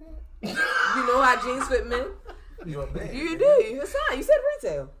just say that? You know how jeans fit men? You're a man. You do. It's not. You said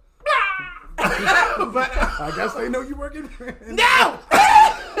retail. But I guess they know you working. No.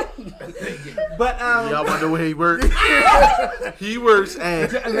 But y'all wonder where he works. He works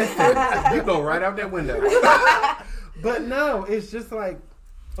at. Listen, you go right out that window. But no, it's just like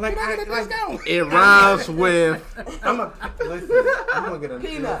it rhymes with. I'm gonna get a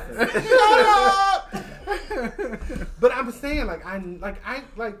peanut. But I'm saying I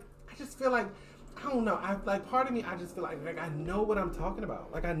just feel like. I don't know. Part of me. I just feel like I know what I'm talking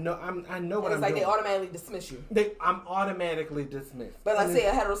about. Like I know what I'm doing. It's like they automatically dismiss you. I'm automatically dismissed. But let's say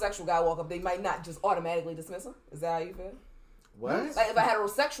a heterosexual guy walk up, they might not just automatically dismiss him. Is that how you feel? What? Like if a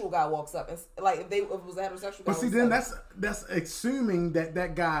heterosexual guy walks up, and like if it was a heterosexual guy. But see, then that's assuming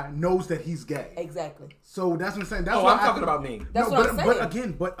that guy knows that he's gay. Exactly. So that's what I'm saying. That's I'm talking about me. That's what I'm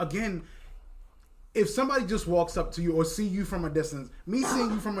saying. But again, if somebody just walks up to you or see you from a distance, me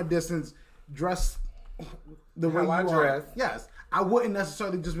seeing you from a distance. Dress the way I you dress. Yes, I wouldn't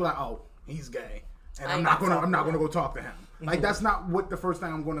necessarily just be like, "Oh, he's gay," and I'm not gonna go talk to him. Like that's not what the first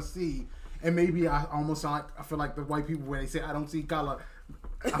thing I'm gonna see. And maybe I almost sound like I feel like the white people when they say I don't see color.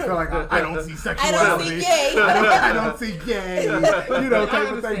 I feel like I don't see sexuality. I don't see gay. I don't see gay.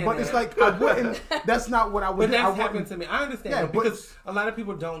 Type of thing. But it's like I wouldn't. That's not what I would. But that's happened to me. I understand that because a lot of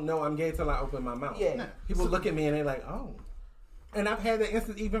people don't know I'm gay till I open my mouth. Yeah. People look at me and they're like, "Oh." And I've had that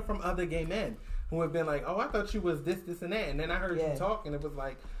instance even from other gay men who have been like, "Oh, I thought you was this, and that," and then I heard you talk, and it was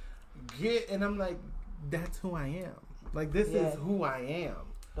like, and I'm like, "That's who I am. Like this is who I am.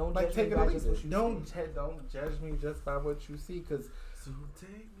 Don't like judge take me it by or just leave what it. you Don't judge me just by what you see, because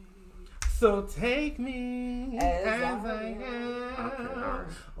so take me as I am,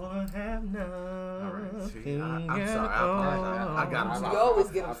 or have nothing. I'm sorry. I apologize. I got it. You always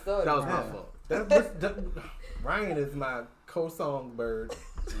get them started. That was my fault. Ryan is my co-song bird.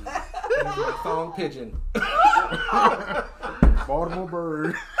 He's my song pigeon. Baltimore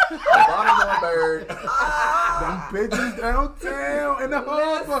bird. Baltimore bird. Them pigeons downtown in the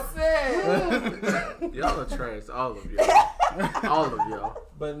harbor. Y'all are trash. All of y'all. All of y'all.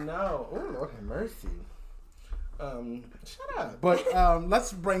 But no. Oh, Lord have mercy. Shut up. But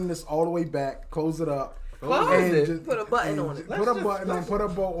let's bring this all the way back. Close it up. Close it. Put a button on it. Put a button on. Put a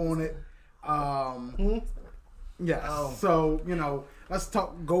bow on it. Yes. Oh. So, let's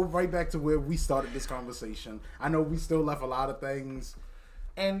go right back to where we started this conversation. I know we still left a lot of things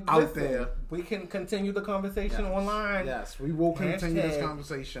out there. We can continue the conversation online. Yes, we will continue this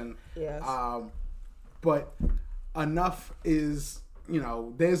conversation. Yes. But enough is,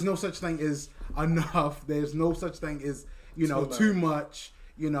 there's no such thing as enough. There's no such thing as, too much.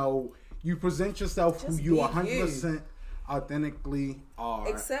 You present yourself Just who you be 100% authentically are.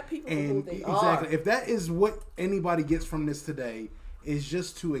 Accept people for who they are. Exactly. If that is what anybody gets from this today, is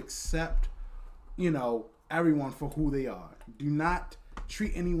just to accept, everyone for who they are. Do not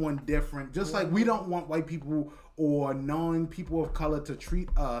treat anyone different. Just like we don't want white people or non-people of color to treat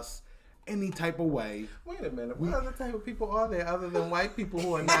us any type of way. Wait a minute. What other type of people are there other than white people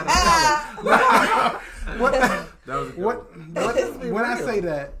who are not of color? When I say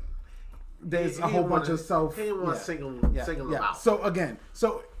that, there's a whole bunch of self. He didn't want to single them out. So again,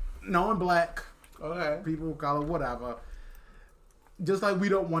 non-black, okay, people of color, whatever. Just like we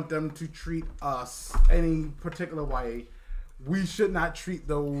don't want them to treat us any particular way, we should not treat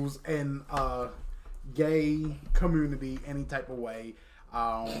those in gay community any type of way,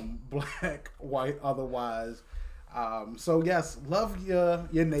 black, white, otherwise. So yes, love your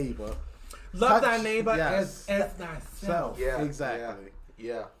neighbor. Love thy neighbor as thyself. Yeah, exactly.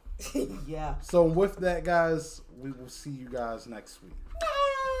 Yeah. Yeah. So with that, guys, we will see you guys next week.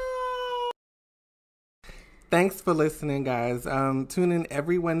 Thanks for listening, guys. Tune in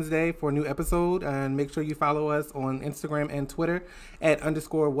every Wednesday for a new episode, and make sure you follow us on Instagram and Twitter at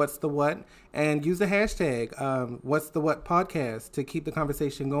 _what's-the-what, and use the hashtag What's the What Podcast to keep the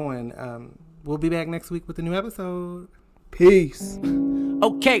conversation going. We'll be back next week with a new episode. Peace.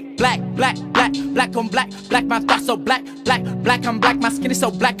 Okay, black on black, my thoughts so black on black, my skin is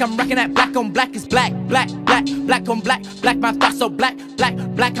so black, I'm rocking that black on black is black on black, my thoughts so black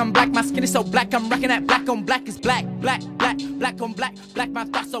on black, my skin is so black, I'm rocking that black on black is black on black, my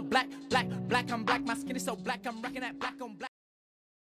thoughts so black on black, my skin is so black, I'm rocking that black on black.